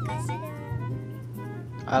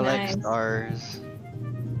 I like Nice. stars.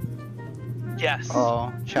 Yes.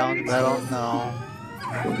 Oh, challenge battle? No.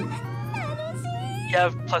 You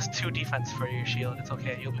have +2 defense for your shield. It's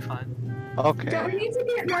okay. You'll be fine. Don't we Okay. need to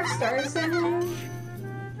get more stars than him?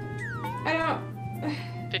 I don't.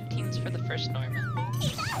 15's for the first Norman.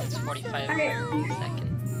 It's 45 for Okay. the second.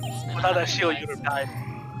 And Without that 100 shield, for you would have died.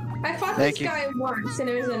 I fought Thank this you. guy once and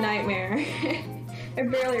it was a nightmare. I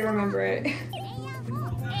barely remember it.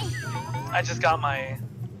 I just got my.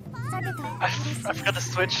 I forgot to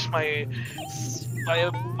switch my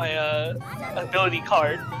ability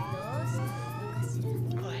card.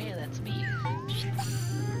 Oh, hey, that's me.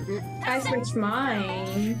 I switched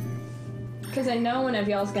mine. Because I know one of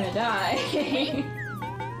y'all's gonna die.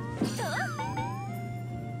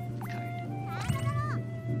 Card.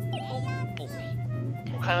 Oh boy.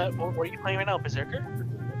 What What are you playing right now? Berserker?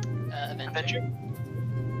 Avenger.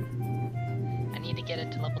 I need to get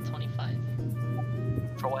it to level 25.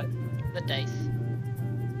 For what? The dice.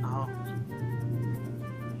 Oh.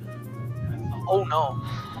 Oh no.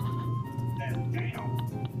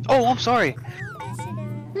 Oh, I'm sorry.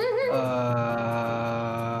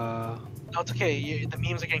 No, it's okay. The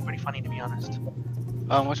memes are getting pretty funny, to be honest.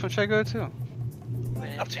 Which one should I go to?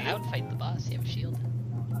 Up to you. Outfight the boss. You have a shield.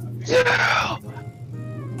 Yeah.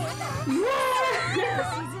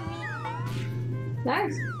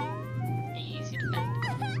 Nice. Easy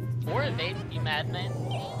defend. Or evade, you madman.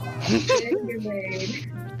 Anyway.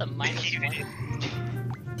 The -1.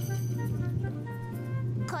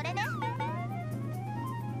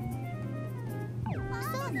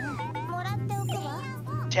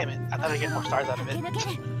 Damn it! I thought I'd get more stars out of it.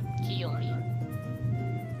 Heal me.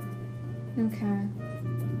 Okay.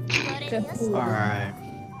 Alright.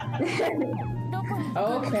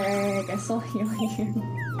 Okay, I guess I'll heal you.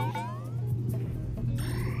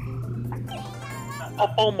 Oh,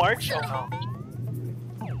 full march? Oh no.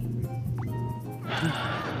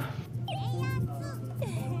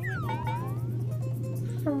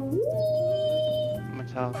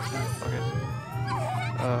 Metallic. Okay.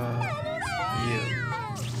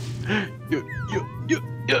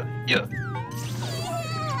 Yeah.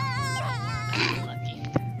 Lucky.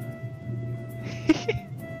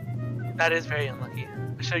 That is very unlucky.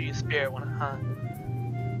 I should have used Spirit when huh?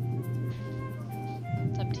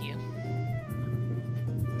 It's up to you.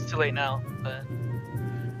 It's too late now, but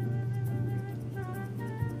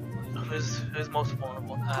who's most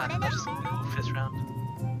vulnerable? I'll just move this round.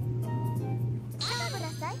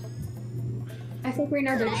 I think we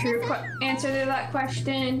know the true answer to that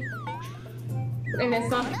question. And it's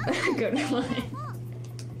not a good one.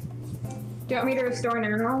 Do you want me to restore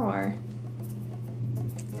now or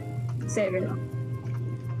save it?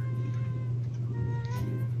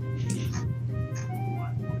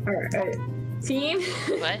 Alright. Team?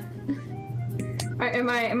 What? Am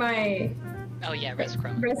I Oh yeah, res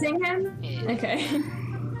chroma. resing him? Yeah. Okay.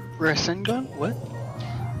 Rasengan? What?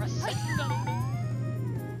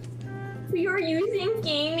 You're using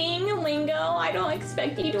gaming lingo. I don't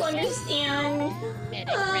expect you to understand.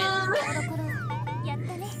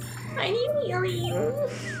 I need healing.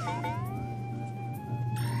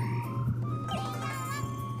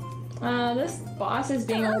 This boss is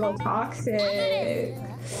being a little toxic.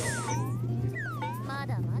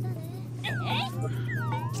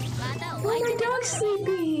 Oh, my dog's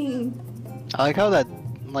sleeping. I like how that,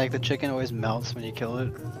 like, the chicken always melts when you kill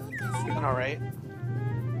it. All right.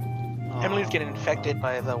 Emily's getting infected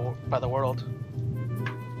by the world.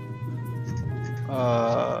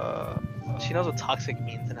 She knows what toxic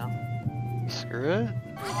means now. Screw it.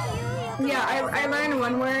 Yeah, I learned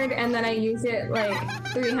one word and then I use it like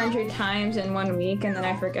 300 times in 1 week and then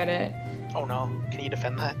I forget it. Oh no! Can you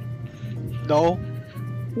defend that? No.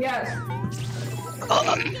 Yes.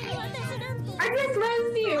 I just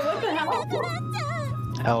rezzed you. What the hell?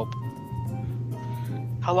 Help.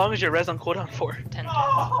 How long is your res on cooldown for? 10 turns.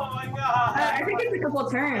 Oh my god! I think it's a couple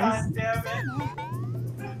turns. God damn it!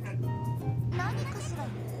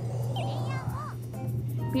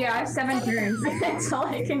 Yeah, I have 7 turns. That's all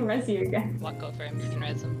I can res you again. Walk over him, you can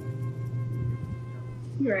res him.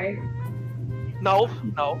 You're right. No,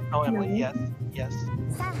 Emily. No. Yes.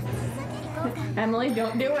 Emily,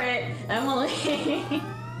 don't do it. Emily.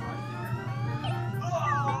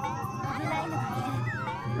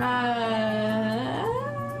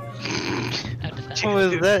 Out defend. What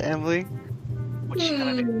was that, Emily? What's she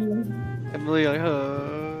gonna do? Emily, like,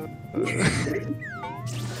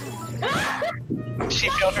 She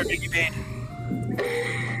failed her big evade.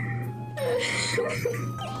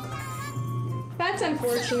 That's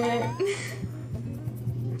unfortunate.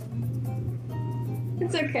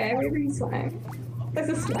 It's okay, everything's fine. This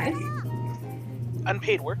is fine.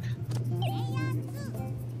 Unpaid work.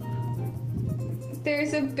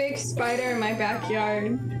 There's a big spider in my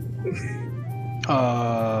backyard.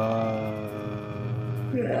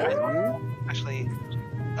 Actually,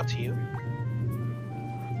 up to you.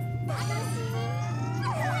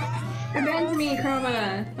 Avenge me,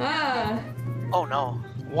 Chroma! Ah! Oh no.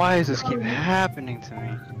 why does this keep happening to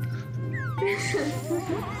me?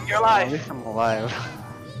 You're At alive. least I'm alive.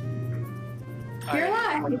 You're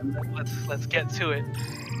Alright, alive! let's get to it.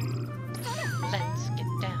 Let's get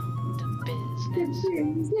down to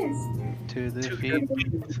business. Business. To the To feet.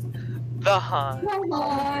 the hunt. Come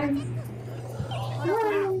on!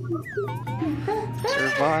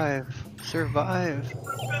 Survive. Survive.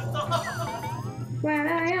 When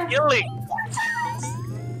I am Healing.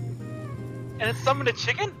 And it summoned a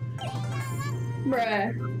chicken?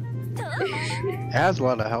 Bruh. It has a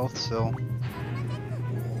lot of health still.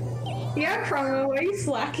 Yeah, Chrono, why are you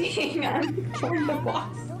slacking on toward the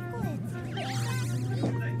boss?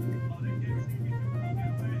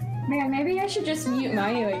 Man, maybe I should just mute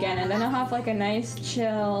Mayu again and then I'll have like a nice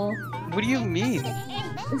chill. What do you mean?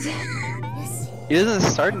 He doesn't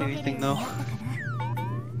start anything though.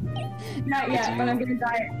 Not yet, It's but I'm you. gonna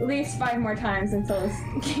die at least 5 more times until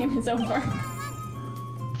this game is over.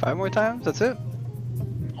 5 more times? That's it?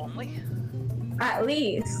 Only? At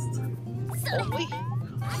least. Only?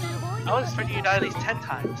 I was expecting you to die at least 10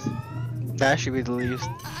 times. That should be the least.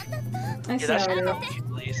 I Yeah, see that how should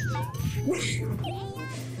it be is. at least.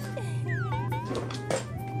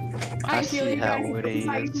 I see feel you how guys it are is.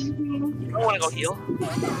 excited. I wanna go heal.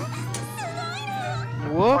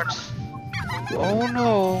 Whoops! Oh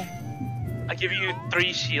no! I give you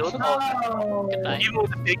 3 shield. Oh. Goodbye. Even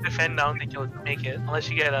with a big defend, I don't think you'll make it. Unless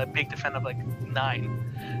you get a big defend of like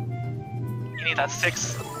 9. You need that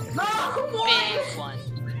 6. Big one.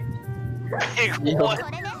 Big Yo. one.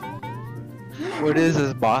 What is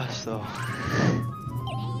this boss though?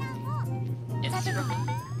 It's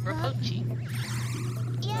Ropochi.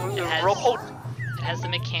 It has the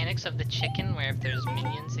mechanics of the chicken, where if there's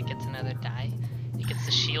minions, it gets another die. It gets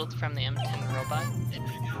the shield from the M10 robot.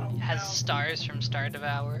 It has stars from Star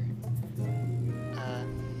Devour.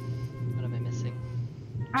 What am I missing?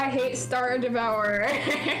 I hate Star Devourer.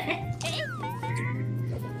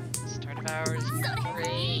 Star Devour is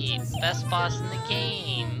great. Best boss in the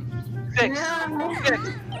game. 6. No. 6.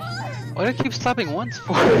 Why do I keep slapping once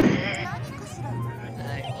for?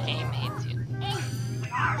 Game hates you.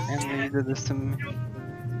 And they did this to me.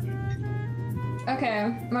 Okay,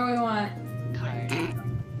 what do we want? Card.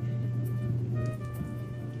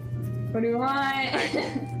 What do we want?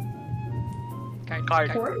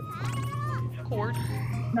 Card. Cord? Cord.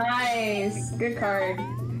 Nice. Good card.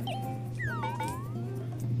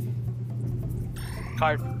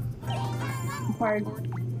 Card. Card.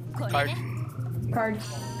 Card. Card.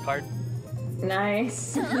 Card.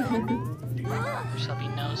 Nice. There shall be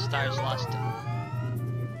no stars lost.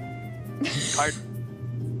 Card.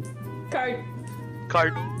 Card.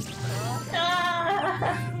 Card.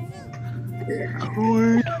 Ah!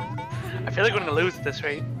 I feel like we're gonna lose at this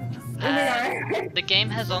rate. The game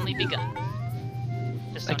has only begun.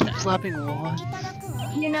 Just I don't keep die. slapping once.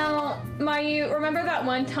 You know, Mayu, remember that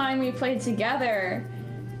one time we played together?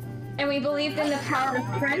 And we believed in the power of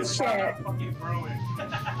friendship.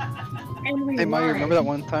 And we Hey Mayu, won. remember that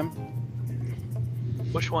one time?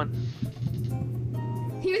 Which one?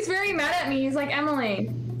 He was very mad at me. He's like, Emily,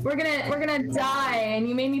 we're gonna die, and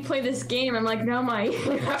you made me play this game. I'm like, no, Mayu,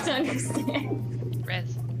 you have to understand.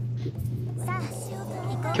 Res.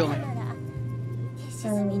 Kill me.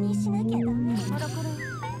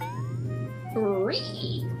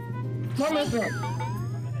 More movement.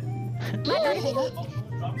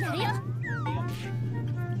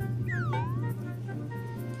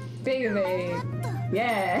 Baby.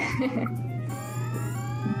 Yeah.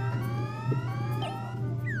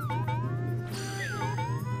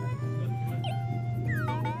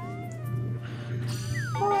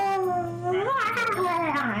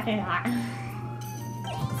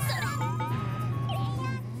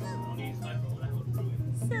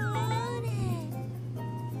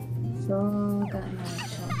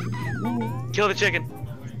 Kill the chicken.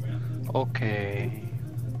 Okay.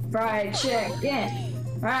 Fried chicken.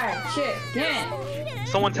 Fried chicken.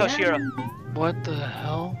 Someone tell Yeah. Shira. What the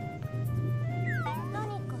hell?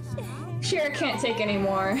 Shira can't take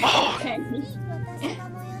anymore. Okay.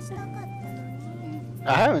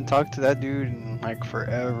 I haven't talked to that dude in like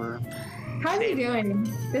forever. How's he doing?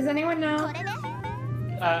 Does anyone know?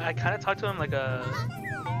 I kind of talked to him like a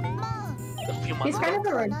few months He's kind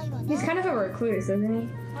ago. of he's kind of a recluse,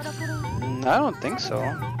 isn't I don't think so.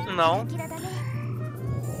 No.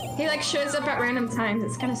 he? He like shows up at random times.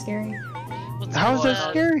 It's kind of scary. What's How is that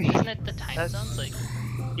scary? Isn't it the time That's- zones? Like,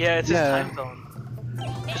 Yeah, it's his Yeah. time zone.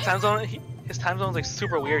 His time zone's like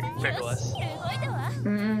super weird compared to us.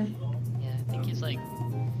 Mm. yeah, I think he's like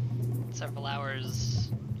several hours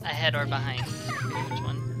ahead or behind. I forget which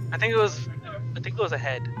one. I think it was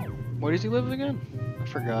ahead. Where does he live again? I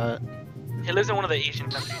forgot. He lives in one of the Asian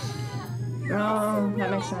countries. Oh, that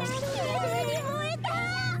makes sense.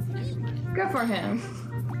 Good for him.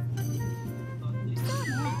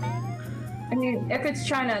 I mean, if it's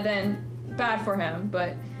China, then bad for him.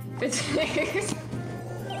 But if it's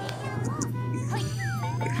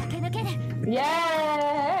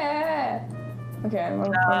yeah. Okay.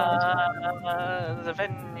 Well,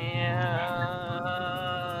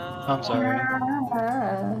 I'm sorry.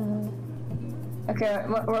 Okay,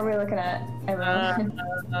 what are we looking at? Everyone.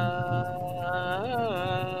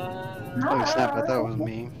 Oh snap! I thought it was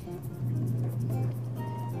me.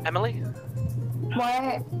 Emily?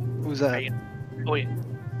 What? Who's that? Oh wait.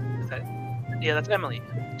 Is that? Yeah, that's Emily.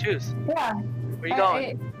 Choose. Yeah. Where you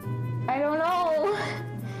going? I don't know.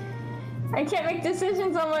 I can't make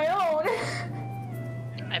decisions on my own.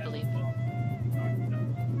 I believe.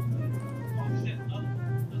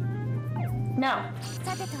 No.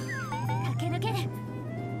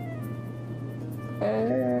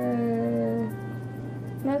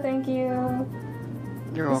 No, thank you.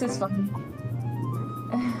 You're This welcome. is fun.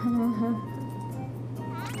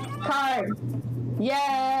 Card.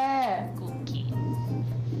 Yeah. Cookie.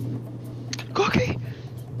 Cookie.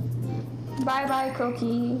 Bye bye,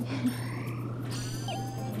 Cookie.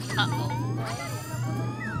 Uh-oh.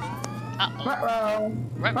 Uh-oh. Ruh-roh.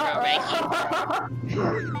 Ruh-roh,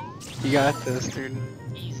 Raggy. You got this, dude.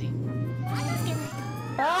 Easy.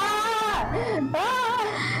 Ah!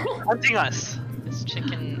 Ah! Hunting us. This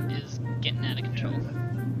chicken is getting out of control.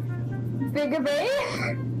 Bigger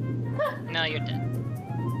babe? No, you're dead.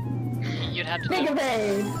 You'd have to Bigger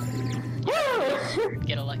babe! Woo!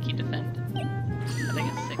 get a lucky defend. I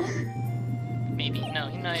think it's 6. Maybe. No,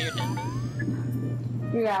 you're dead.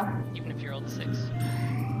 Yeah, Even if you rolled a 6.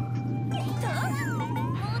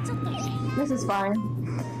 this is fine.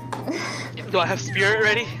 Do I have spirit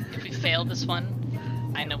ready? If we fail this one,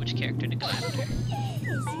 I know which character to go after.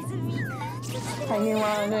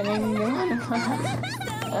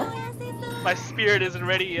 My spirit isn't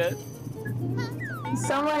ready yet.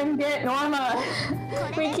 Someone get Norma.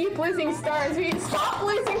 We keep losing stars. We stop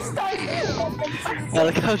losing stars. I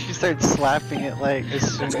like how she started slapping it like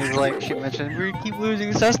as soon as like she mentioned we keep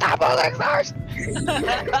losing stars. Stop losing stars.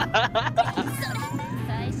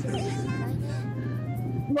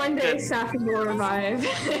 One day, Safi will revive.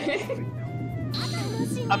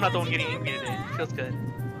 I'm not the one getting angry today. It feels good.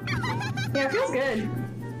 Yeah, it feels good.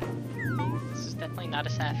 This is definitely not a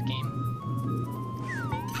SAF game.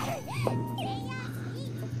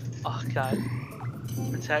 Oh god.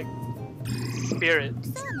 Protect. Spirit.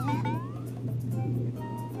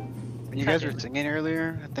 When you guys were singing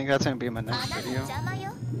earlier, I think that's gonna be my next video.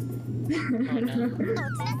 Oh no.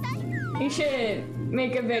 You should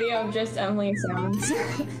make a video of just Emily sounds. I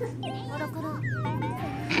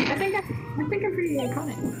think I'm pretty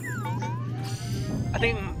iconic. I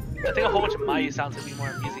think a whole bunch of Mayu sounds would be more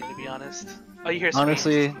amusing, to be honest. Oh, you hear screams.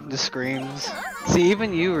 Honestly, the screams. See,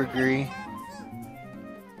 even you agree.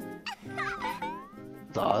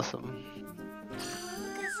 It's awesome.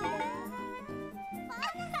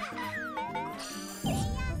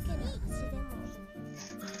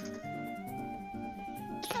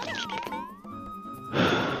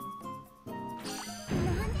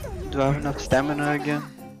 Do I have enough stamina again?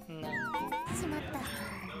 No.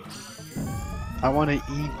 I want to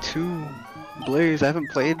E2 Blaze. I haven't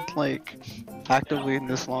played like actively in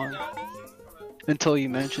this long. Until you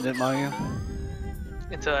mentioned it, Mayu.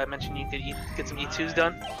 Until I mentioned you could get some E2s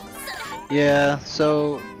done. Yeah,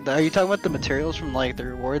 so are you talking about the materials from like the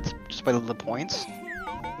rewards just by the points?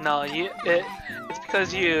 No, it's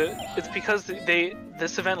because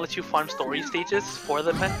this event lets you farm story stages for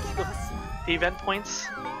the event points.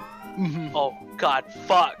 Mm-hmm. Oh god,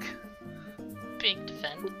 fuck. Big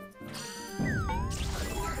defend.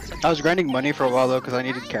 I was grinding money for a while though because I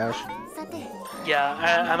needed cash. Yeah,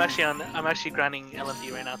 I'm actually grinding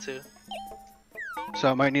LMD right now too. So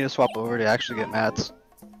I might need to swap over to actually get mats.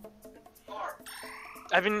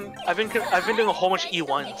 I've been doing a whole bunch of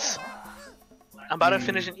E1s. I'm about to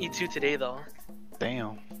finish an E2 today though.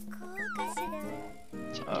 Damn.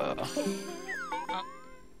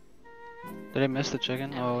 Did I miss the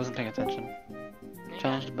chicken? Oh, I wasn't paying attention.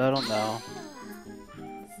 Challenge the battle? No.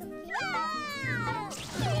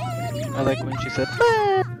 I like when she said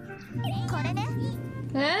Huh?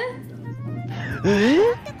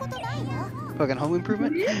 fucking home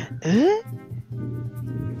improvement?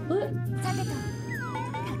 What?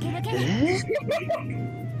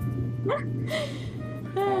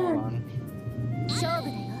 Hold on.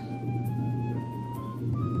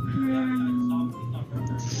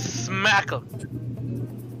 Smack him.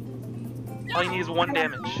 All you need is 1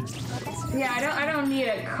 damage. Yeah, I don't need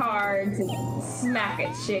a card to smack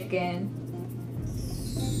a chicken.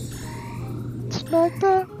 Smack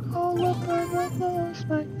that all up on my nose.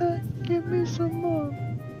 Smack that, give me some more.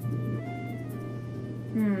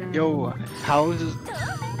 Yo, how is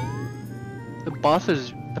the boss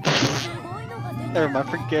is never mind,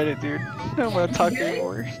 forget it, dude. I don't want to talk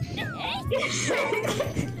anymore.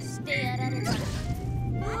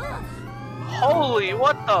 Holy,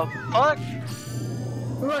 what the fuck?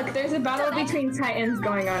 Look, there's a battle between titans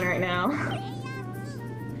going on right now.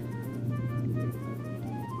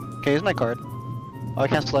 Okay, here's my card. Oh, I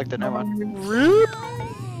can't select it. Never mind. We're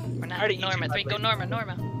not Already Norma. eating 3, go Norma.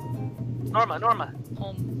 Norma. Norma.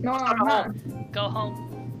 Home. Norma. Go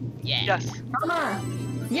home. Yeah. Yes. Norma.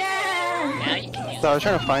 Yeah. Now you can use So I was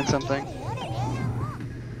trying to find something.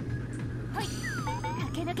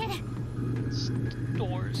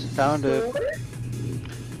 doors. Found it.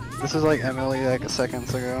 This is like Emily like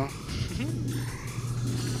seconds ago.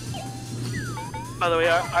 By the way,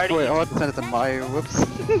 I already. Wait, I want to send it to Maya. Whoops.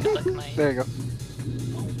 Look, Maya. There you go.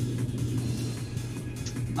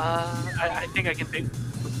 I think I can pick.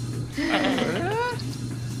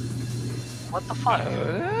 What the fuck?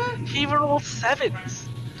 He rolled 7s.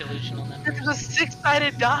 Delusional numbers. This is a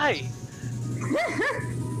 6-sided die.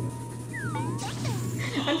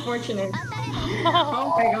 Unfortunate.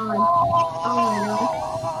 Oh my god. Oh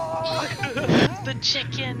my god. The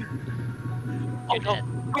chicken. Oh You're no. dead.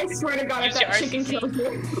 I swear to god, if Use that your chicken RCC. kills you.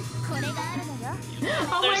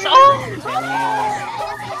 Oh There's my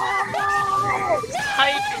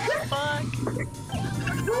Hype. Fuck.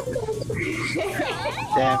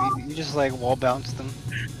 Damn, you just like wall bounced them.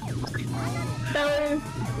 That was.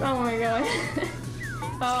 Oh my god.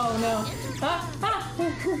 Oh no.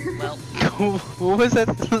 Well, What was that?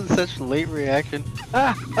 Such late reaction.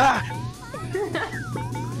 Ah! Ah!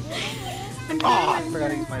 Oh, I forgot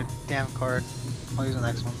to use my damn card. I'll use the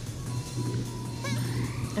next one.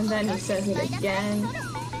 And then he says it again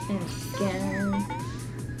and again.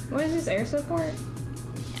 What is this air support?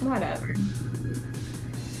 Whatever.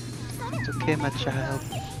 It's okay, my child.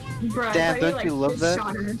 Bruh, Damn, I thought don't you love just that?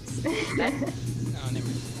 shot us. no,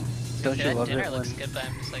 never. Don't you love Dinner it looks when... good, but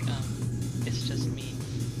I'm just like, it's just me.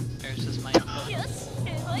 Or it's just my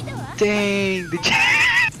Dang! Did you...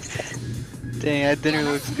 Dang, that dinner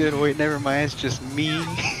looks good. Wait, never mind. It's just me.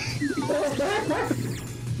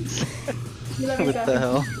 What the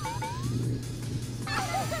hell?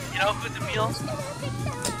 You know who's the meal?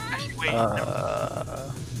 Actually, wait.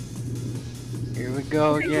 I Here we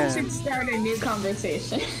go think we again. should start a new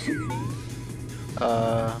conversation.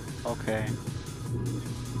 Okay.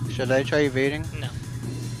 Should I try evading? No.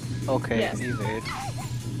 Okay, Yes. evade.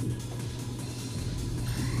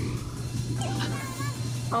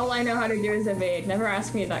 All I know how to do is evade. Never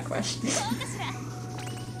ask me that question.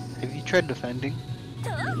 Have you tried defending?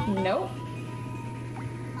 Nope.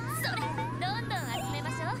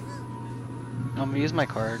 I'm gonna use my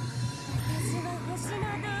card.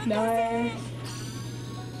 No.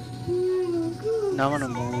 Now I'm gonna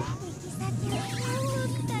move.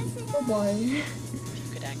 Oh boy. If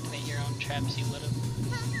you could activate your own traps, you would have.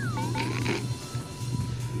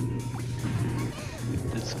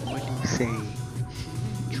 That's what you say.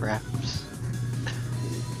 Traps.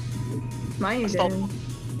 Mine Stop. didn't.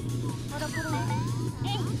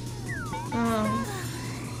 Oh.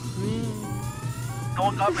 No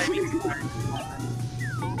one got my music.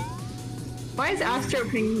 Why is Astro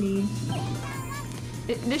pinging me?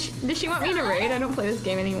 Does she want me to raid? I don't play this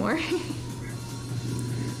game anymore.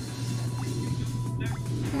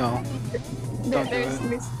 No. Don't do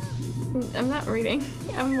it. I'm not reading.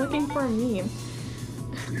 I'm looking for a meme.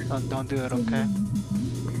 Don't do it, okay?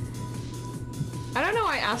 I don't know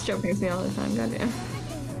why Astro pings me all the time. Goddamn.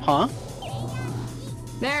 Huh?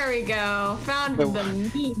 There we go. Found Wait, the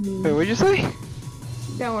meme. Wait, what'd you say?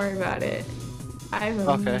 Don't worry about it. I have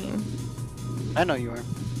a Okay. meme. I know you are.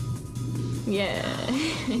 Yeah.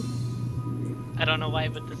 I don't know why,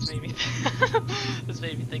 but this made me this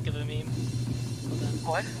made me think of a meme. Hold on.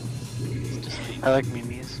 What? It's just me. I like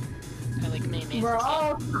memes. I like memes. We're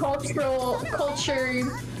all cultured.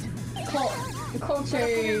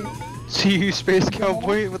 See you, Space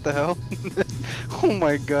Cowboy? What the hell? Oh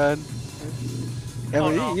my god. Yeah, Oh,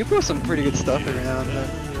 well, no. you post some pretty good stuff every now and then.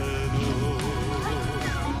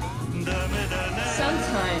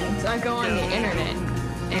 Sometimes I go on the internet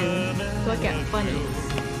and look at funnies.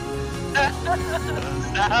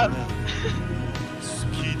 Stop.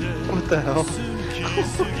 What the hell?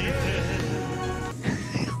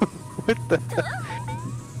 What the hell?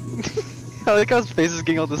 I like how his face is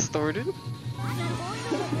getting all distorted.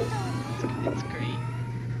 It's great.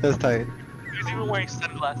 That's tight. He's even wearing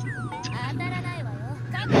sunglasses.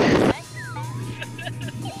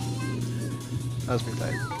 That was pretty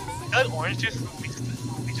tight. That orange juice, we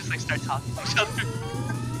just like start talking to each other.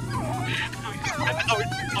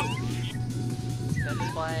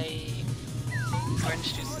 That's why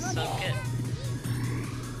orange juice is so good.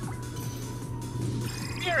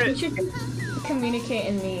 Hear We it. should communicate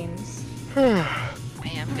in memes. I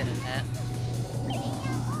am good at that.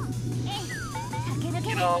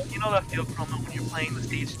 You you know that field promo when you're playing the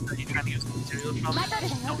stage that you're trying to use the materials from?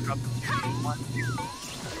 Don't drop the one.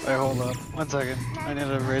 Wait, hold up. 1 second. I need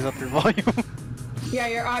to raise up your volume. Yeah,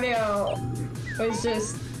 your audio was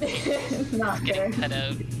just not Getting good. cut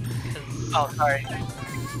out. 'Cause Oh, sorry.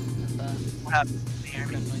 What happened?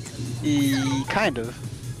 background noises. Kind of.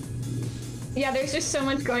 Yeah, there's just so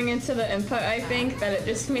much going into the input, I think, that it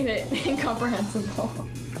just made it incomprehensible.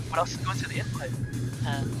 What else is going to the input?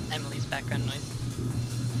 Emily's background noise.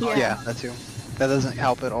 Yeah, that too. That doesn't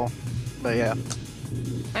help at all. But yeah.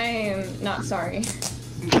 I am not sorry.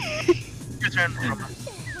 Your turn, Roma.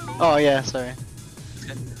 Oh yeah, sorry. It's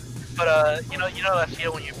good. But you know that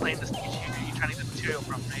feel when you're playing the stage you're trying to get the material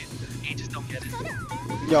from, right? And you just don't get it.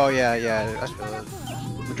 Oh yeah, yeah. I feel it.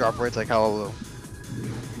 The drop rate's like hella low.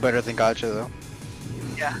 Better than gotcha though.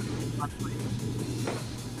 Yeah. Honestly.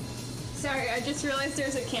 Sorry, I just realized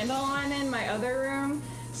there's a candle on in my other room,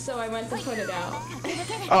 so I went to put it out.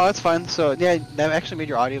 Oh, that's fine. So yeah, that actually made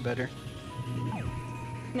your audio better.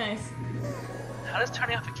 Nice. How does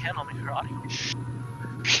turning off a candle make her audio?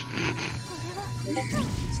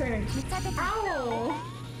 Sorry. Ow!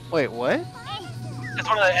 Wait, what? It's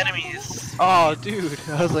one of the enemies. Oh, dude.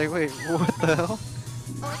 I was like, wait, what the hell?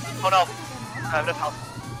 Oh no. I have enough health.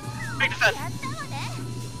 Big defense.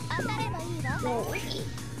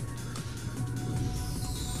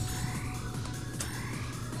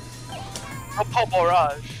 Oh,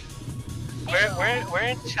 barrage. We're in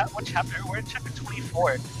what chapter? We're in chapter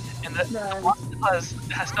 24, and the boss has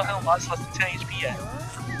still hasn't lost less than 10 HP yet.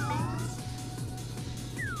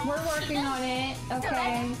 We're working on it,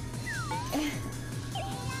 okay.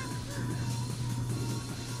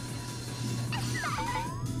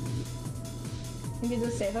 We need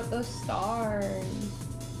to save up those stars.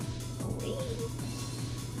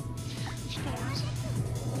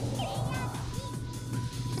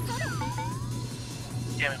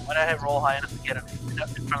 Damn it, why did I roll high enough to get him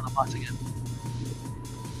in front of the boss again?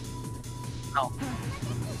 No.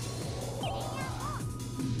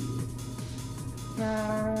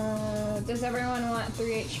 Does everyone want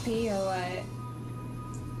 3 HP or what?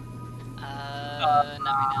 Not right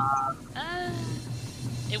now.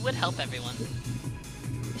 It would help everyone.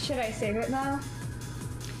 Should I save it now?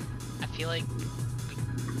 I feel like...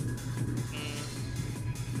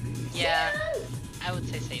 yeah, I would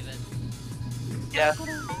say save it. Yeah. I'm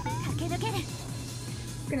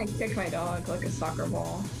gonna kick my dog like a soccer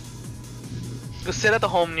ball. Go sit at the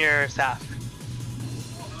home near Saf.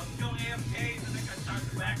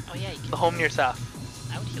 Oh yeah, you can. The home near Saf.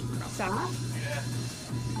 I would heal Chrome. Stop?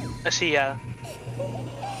 Actually, yeah.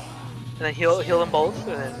 And then heal them both,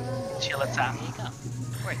 and then chill at Saf. There you go.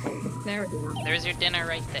 Right. There we go. There's your dinner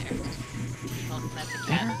right there. Oh, that's a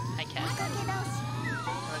cat. Hi, cat.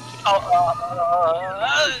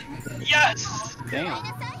 Hello, kitty. Yes! Damn.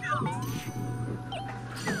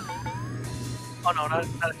 Oh no, not a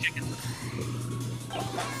chicken.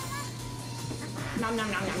 Nom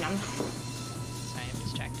nom nom nom nom. Sorry, I'm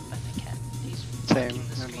distracted by my cat. He's Same, looking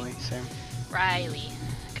the screen. Emily, same. Riley,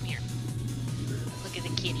 come here. Look at the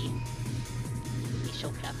kitty. He's so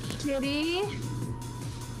fluffy. Kitty.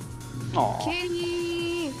 Aww.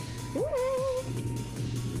 Kitty.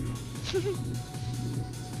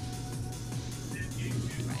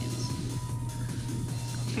 Riley's.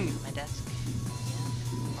 Go to my desk.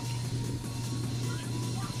 Yeah. Okay.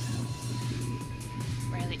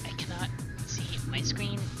 Riley, I cannot see my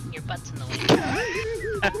screen. Your butt's in the way.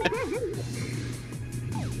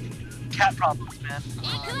 Cat problems, man. Oh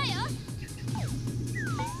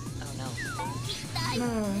no.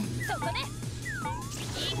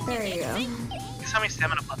 There you go. Guess how many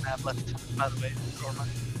stamina pots I have left, by the way, or my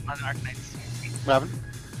Arknights. What happened?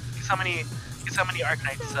 Guess how many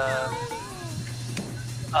Arknights,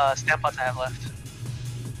 stamp pots I have left.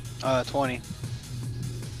 20.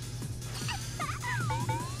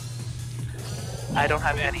 I don't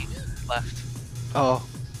have any left. Oh.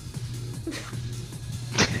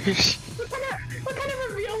 What kind of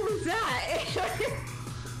reveal was that?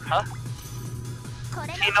 Huh?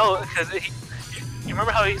 He knows, because you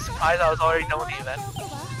remember how he surprised I was already done with the event?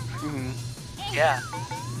 Mm-hmm. Yeah.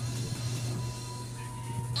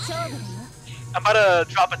 I'm about to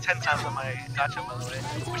drop it 10 times on my gotcha, by the way.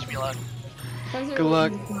 Wish me luck. Those are Good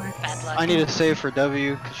luck. Bad luck. I need to save for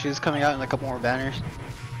W because she's coming out in a couple more banners.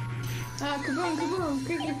 Kaboom, kaboom.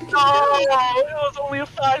 No! It was only a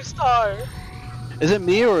 5-star! Is it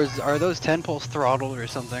me or are those 10 pulls throttled or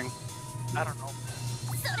something? I don't know.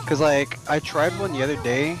 Cause like I tried one the other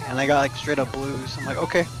day and I got like straight up blues. I'm like,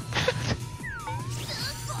 okay.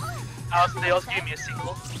 They also gave me a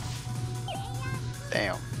single.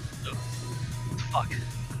 Damn. Fuck.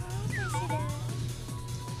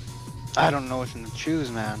 I don't know which one to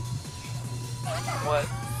choose, man. What?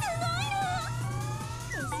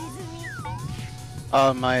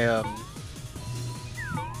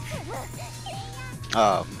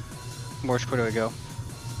 Where do I go?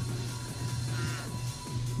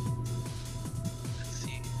 Let's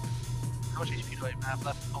see. How much HP do I have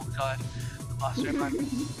left? Oh god. I lost your mind.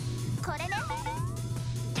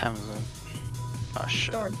 Time is up. Oh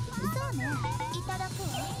shit. Darn.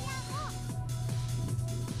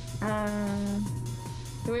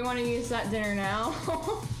 Do we want to use that dinner now?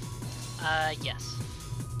 Yes.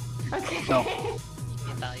 Okay. No. You can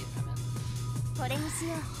get value from it. Value.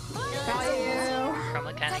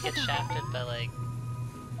 Chroma kind of gets shafted, but like.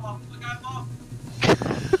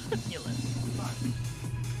 You live.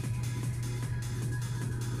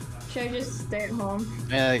 Should I just stay at home?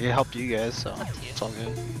 Yeah, it helped you guys, so Up to you. it's all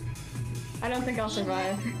good. I don't think I'll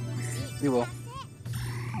survive. You will.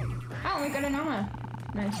 Oh, we got an Oma.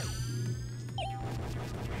 Nice.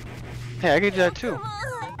 Hey, I get that too.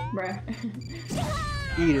 Bruh.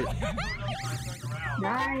 Eat it.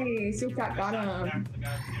 Nice. We got him.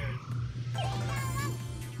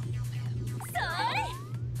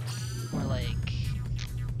 More like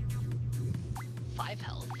 5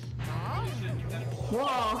 health.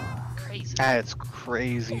 Whoa. Crazy. That's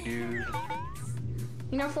crazy, dude.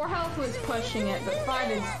 You know, 4 health was pushing it, but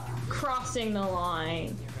 5 is crossing the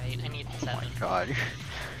line. You're right. I need Oh 7. my god.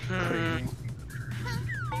 Crazy.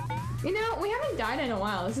 You know, we haven't died in a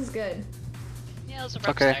while. This is good. Yeah, it was a rough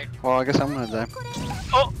Okay, start. well I guess I'm gonna die.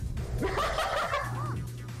 Oh!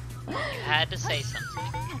 You had to say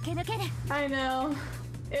something. I know.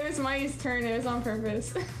 It was Mighty's turn. It was on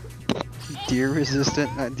purpose. Deer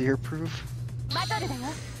resistant, not deer proof.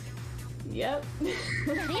 Yep.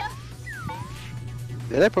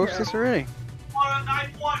 Did I post this already?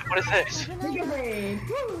 What is this? Hey.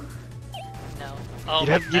 No. Oh,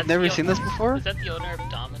 You've never seen this before? Was that the owner of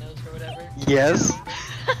Domino's or whatever? Yes.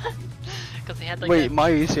 Because they had like Wait, a...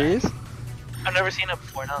 Maya, are you serious? I've never seen it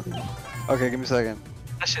before, no. Okay, give me a second.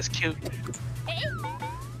 That's just cute.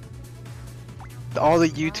 All the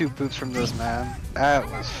YouTube boots from this, man. That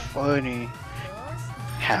was funny.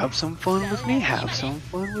 Have some fun with me? Have some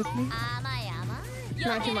fun with me?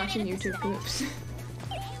 Not too much in YouTube groups.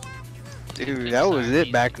 Dude, that was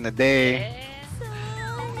it back in the day. Yeah.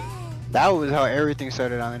 That was how everything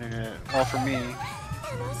started on the internet. Well, for me.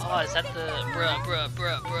 Oh, is that the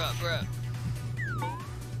bruh?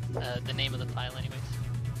 The name of the file, anyways.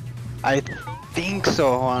 I think so.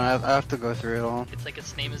 Hold on, I have to go through it all. It's like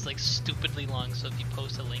its name is like stupidly long, so if you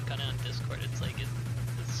post a link on it on Discord, it's like it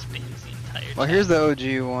spans the entire. Well, chat. here's the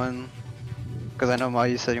OG one. Because I know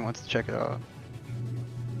Maya said he wants to check it out.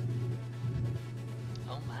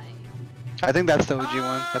 Oh my. I think that's the OG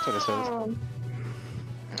one. That's what it says. Oh.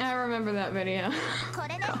 I remember that video. I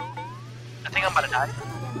think I'm about to die.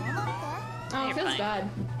 Oh, it You're feels fine. bad.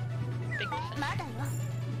 Big defense.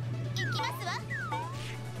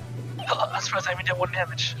 Oh, I'm surprised I even did 1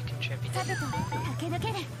 damage. You contributed.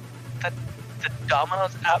 The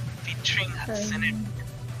Domino's app featuring Hatsune.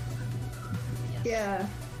 Yes.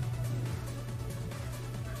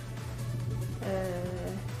 Yeah.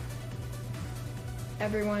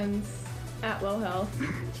 Everyone's at low health.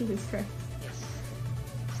 Jesus Christ. Yes.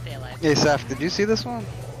 Stay alive. Hey, Saf, did you see this one?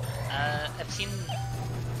 I've seen.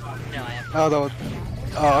 No, I haven't. Oh, that was...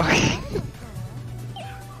 Oh, okay.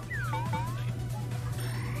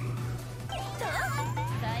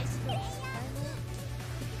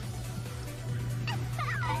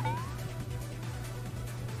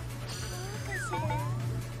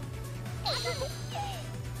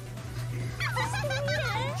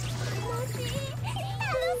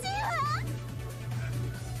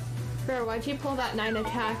 Bro, why'd you pull that 9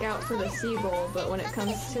 attack out for the Seagull, but when it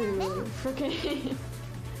comes to frickin'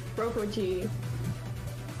 Rokochi?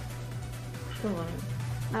 Come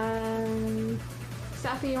on.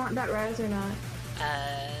 Safi, you want that res or not?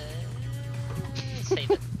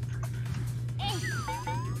 Save it.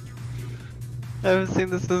 I haven't seen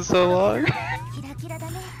this in so long.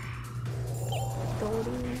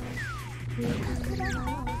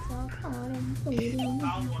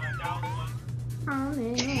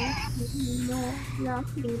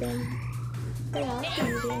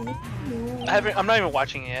 I'm not even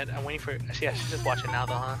watching it yet. I'm waiting for. Actually, I should just watch it now,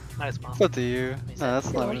 though, huh? Might as well. It's up to you. No,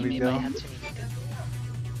 that's not a Already big made my deal. Hatsune Miku.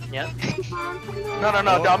 Yep.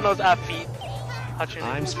 No. Domino's app feed. Hatsune.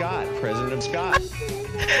 I'm Scott, president of Scott.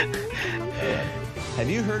 Have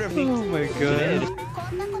you heard of me? Oh my god.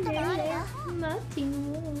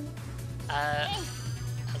 I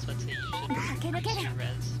was about to say you should use your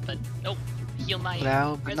res, but nope. Heal my.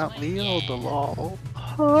 Now, but res not my- Leo, yeah. the law.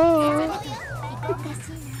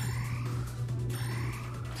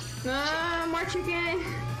 More chicken.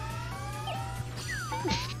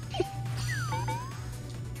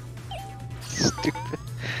 Stupid.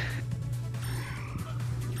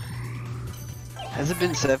 Has it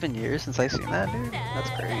been 7 years since I seen that, dude? That's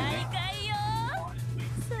crazy.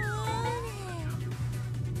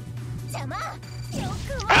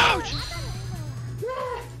 Ouch!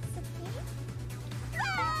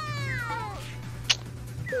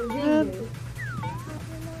 Man.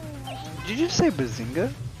 Did you just say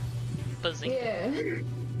bazinga? Bazinga. Yeah.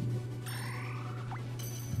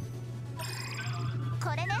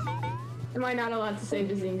 Am I not allowed to say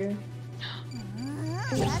bazinga?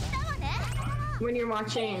 When you're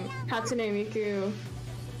watching Hatsune Miku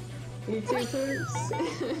YouTubers.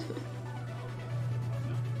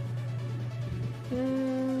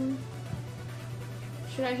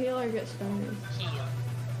 Should I heal or get started? Heal.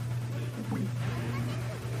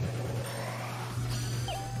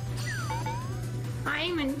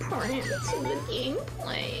 I'm important to the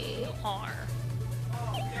gameplay. You are.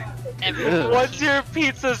 Everyone Once heal. your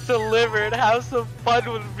pizza's delivered, have some fun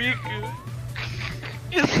with Riku.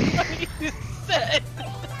 It's what you said.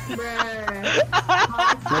 Bruh.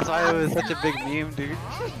 That's why it was such a big meme, dude.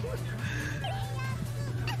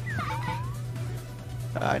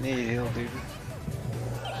 I need to heal, dude.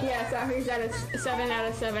 Yeah, Safi's at a 7 out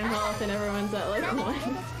of 7 health and everyone's at like 1.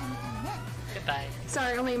 Goodbye.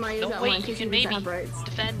 Sorry, only Maya's No, at 1 wait, you because can she doesn't maybe have rights.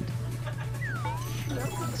 defend.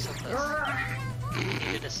 So close.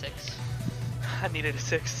 Needed a 6. I needed a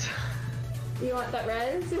 6. You want that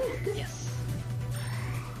res? Yes.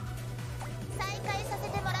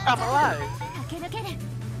 I'm alive.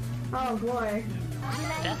 Oh boy.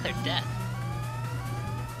 Death or death?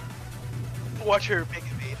 Watch her make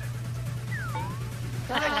evade.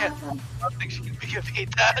 I don't think she can make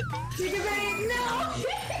evade that. No!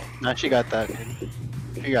 No, she got that, dude.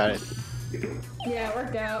 She got it. Yeah, it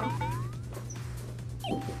worked out.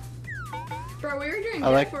 Bro, we were doing I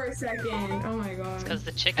good like- for a second. Oh my god. Because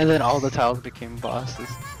the chicken. And then all the tiles became bosses.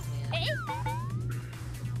 Yeah.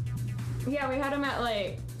 Yeah, we had him at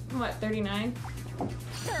like, what, 39?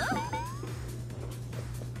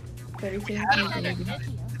 32?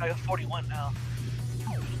 I got 41 now.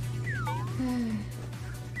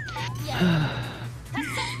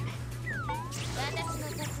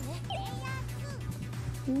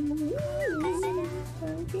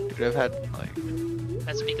 Could have had like.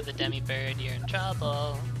 Let's speak of the demi bird. You're in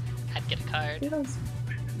trouble. I'd get a card. Feels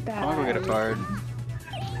bad. I'm gonna go get a card.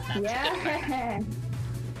 That's a good card. Yeah!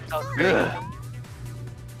 That was great. Ugh.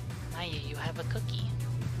 Maya, you have a cookie.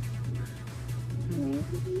 I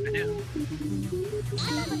do.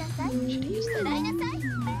 Should use that.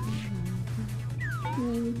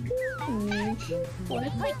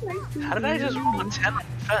 How did I just roll a 10 on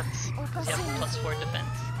defense? You have plus 4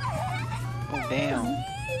 defense. Oh damn.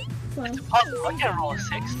 It's impossible. I can't roll a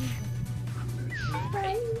 6.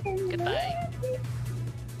 Goodbye.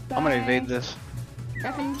 I'm gonna evade this.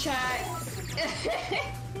 Effing chat.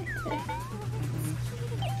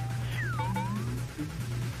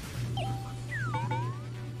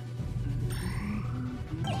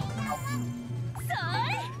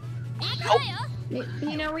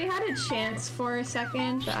 You know, we had a chance for a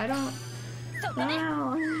second, but I don't.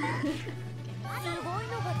 Wow.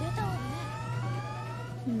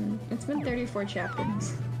 It's been 34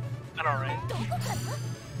 chapters. I know, right?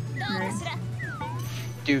 Nice.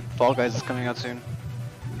 Dude, Fall Guys is coming out soon.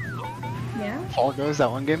 Yeah? Fall Guys,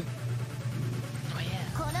 that one game? Oh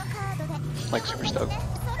yeah. Like super stoked.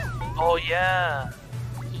 Oh, yeah.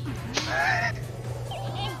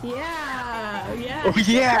 Yeah! Yeah! Oh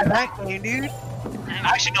yeah, that game, dude!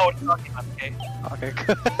 I actually know what you're talking about, okay? Okay,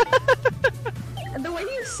 good. The way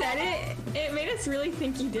you said it, it made us really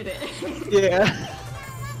think you did it. Yeah.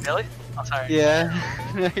 Really? I'm sorry. Yeah.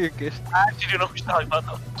 You're good. I actually do know what you're talking about,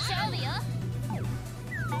 though.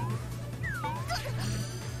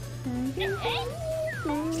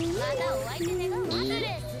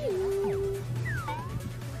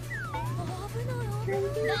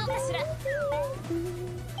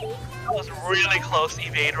 That was really close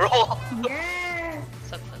evade roll. Yeah!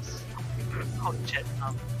 So close. Oh shit.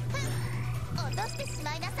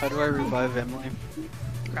 How do I revive Emily?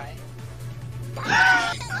 Cry.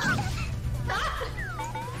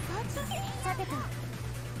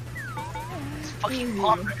 It's fucking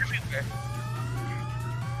bomb everywhere.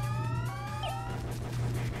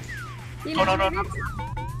 You Oh, no, no, maybe no. it's-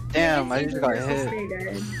 Damn, maybe I it's just got easier to hit. stay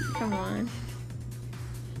dead. Come on.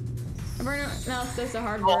 Everyone else does the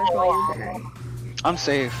hard work while you're dead. I'm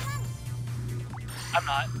safe. I'm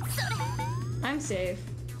not. I'm safe.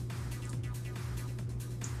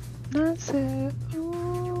 Not safe.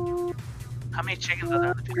 I'm How many chickens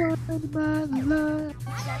are there?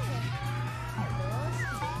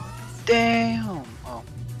 Damn. Oh.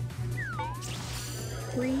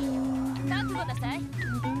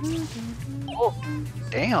 Oh,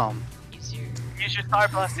 Damn. Use your use your star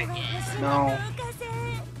blessing. No.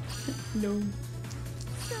 No.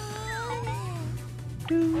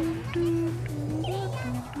 Can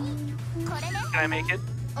I make it?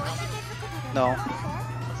 No.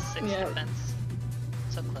 +6 Yeah. defense.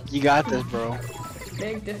 So close. You got this, bro.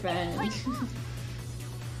 Big defense.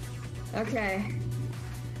 Okay.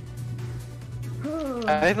 Whew.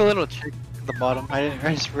 I have a little chick at the bottom. I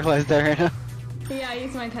just realized that right now. Yeah,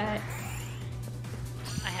 he's my pet.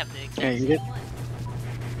 I have the Yeah, exact you same did. one.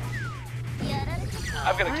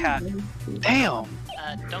 I've got a cat. Damn.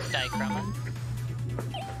 Don't die, Chroma.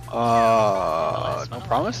 No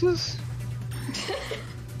promises?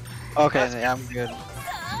 Okay, yeah, I'm good. I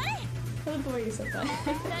love the way you said that.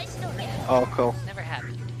 Oh, cool. Never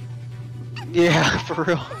happened. Yeah, for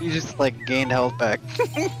real. You just like gained health back.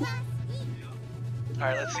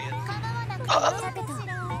 Alright, let's see it.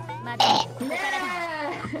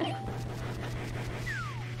 Yeah!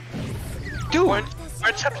 Dude, We're in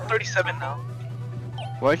chapter 37 now.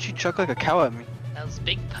 why'd you chuck like a cow at me? That was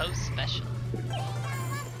big post special.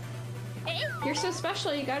 You're so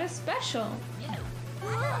special, you got a special. Yeah.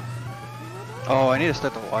 Oh, I need to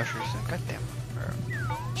start the washer soon. God damn.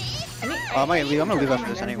 I might leave. I'm gonna leave after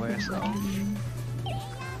this anyway, so. Well,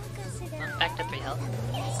 back to 3 health.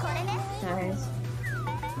 Nice.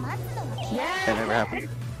 That Yeah! never happened.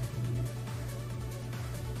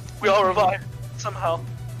 We all revived somehow.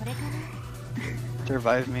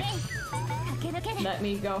 Survive me. Let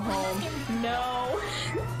me go home. No!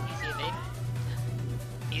 Easy evade.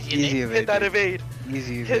 Easy Easy evade. evade. Hit that evade.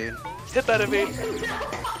 Easy evade. Hit that evade.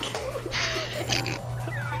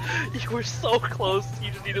 You were so close.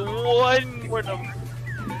 You just needed one more number.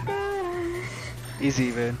 Easy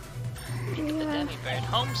evade. Pick the demi bird.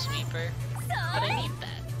 Home sweeper. But I need that.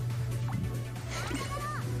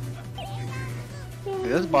 Dude,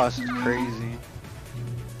 this boss is crazy.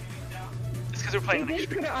 It's because we're playing on They did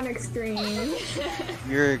extreme. put it on extreme.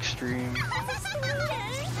 You're extreme.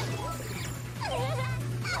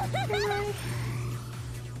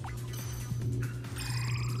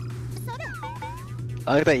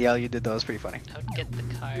 I like that yell you did. That was pretty funny. Don't get the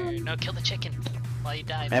car. No, kill the chicken while you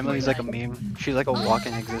die. before Emily's you like a die. meme. She's like a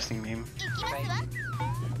walking, existing meme.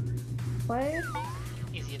 Right. What?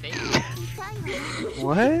 Easy evade.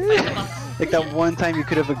 What? Like that one time you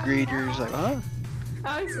could have agreed. You're just like, huh?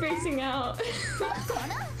 I was spacing out.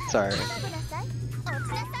 Sorry.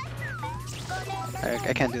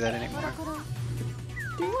 I can't do that anymore.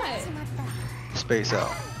 Do what? Space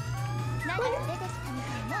out.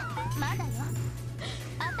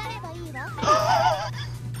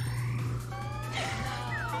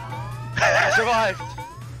 I survived.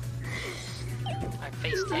 Our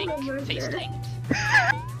face tank. Face tanked.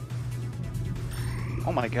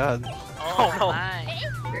 Oh my god. Oh, no. my. I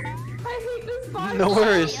hate this boss.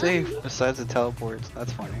 Nowhere is safe besides the teleports.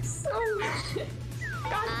 That's funny. So much.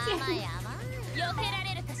 God damn.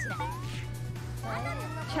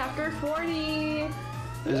 Chapter 40.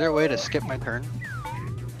 Is there a way to skip my turn?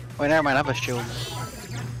 Wait, never mind. I have a shield.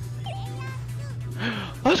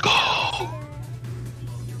 Let's go!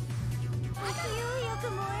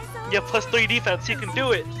 You have +3 defense. You can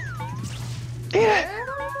do it. Get it!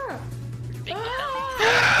 Ah. Big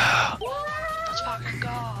Ah. Let's fucking go.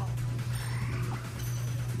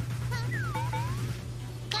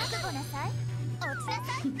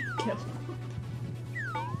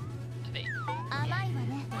 Evade.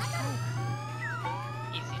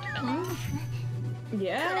 Easy defense.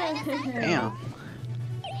 Yeah. Damn.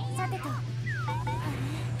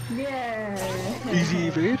 Yeah. Easy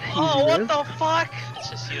evade. Easy Oh, what evade. the fuck? It's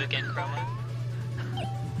just you again, Chroma. It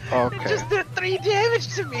Okay. just did 3 damage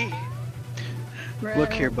to me.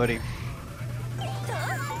 Look here, buddy.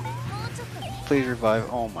 Please revive.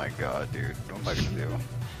 Oh my god, dude. What am I gonna do?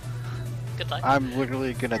 Good luck. I'm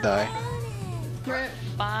literally gonna die. Rip.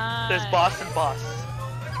 Fine. There's boss and boss.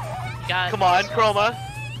 You got Come on, Chroma.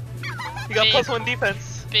 You got Big. +1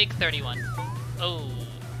 defense. Big 31. Oh.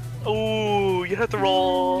 Ooh, you have to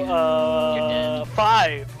roll You're dead.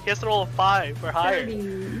 5. He has to roll a 5 or higher.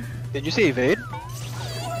 30. Did you say evade?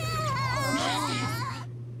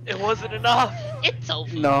 It wasn't enough. It's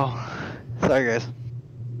over. No. Sorry, guys.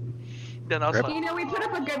 Then I was Rip. like, You know, we put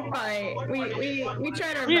up a good fight. We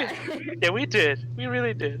tried our We- best. yeah, we did. We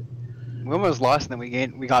really did. We almost lost, and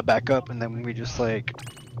then we got back up, and then we just like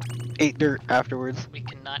ate dirt afterwards. We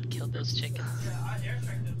cannot kill those chickens.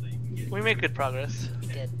 We made good progress. We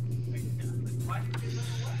did.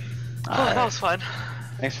 Oh, that was fun.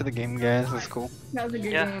 Thanks for the game, guys. That's cool. That was a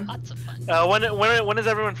good Yeah. game. Lots of fun. When is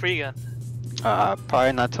everyone free again?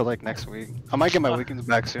 Probably not till like next week. I might get my Oh. weekends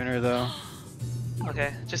back sooner though.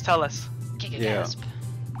 Okay, just tell us. Gigagasp.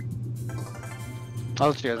 I'll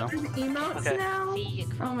let you guys know. There's emotes Okay. now? See you.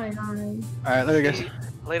 Oh my god. Alright, later guys.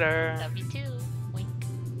 Later. Love you too. Wink.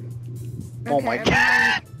 Oh Okay, my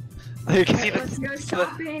everyone, Later, See guys. the- let's go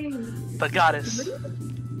shopping. The goddess.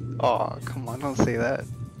 Oh, come on, don't say that.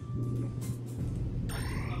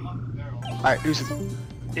 Alright, deuces.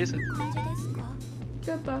 Is it?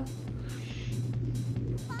 Goodbye.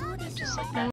 Just like that.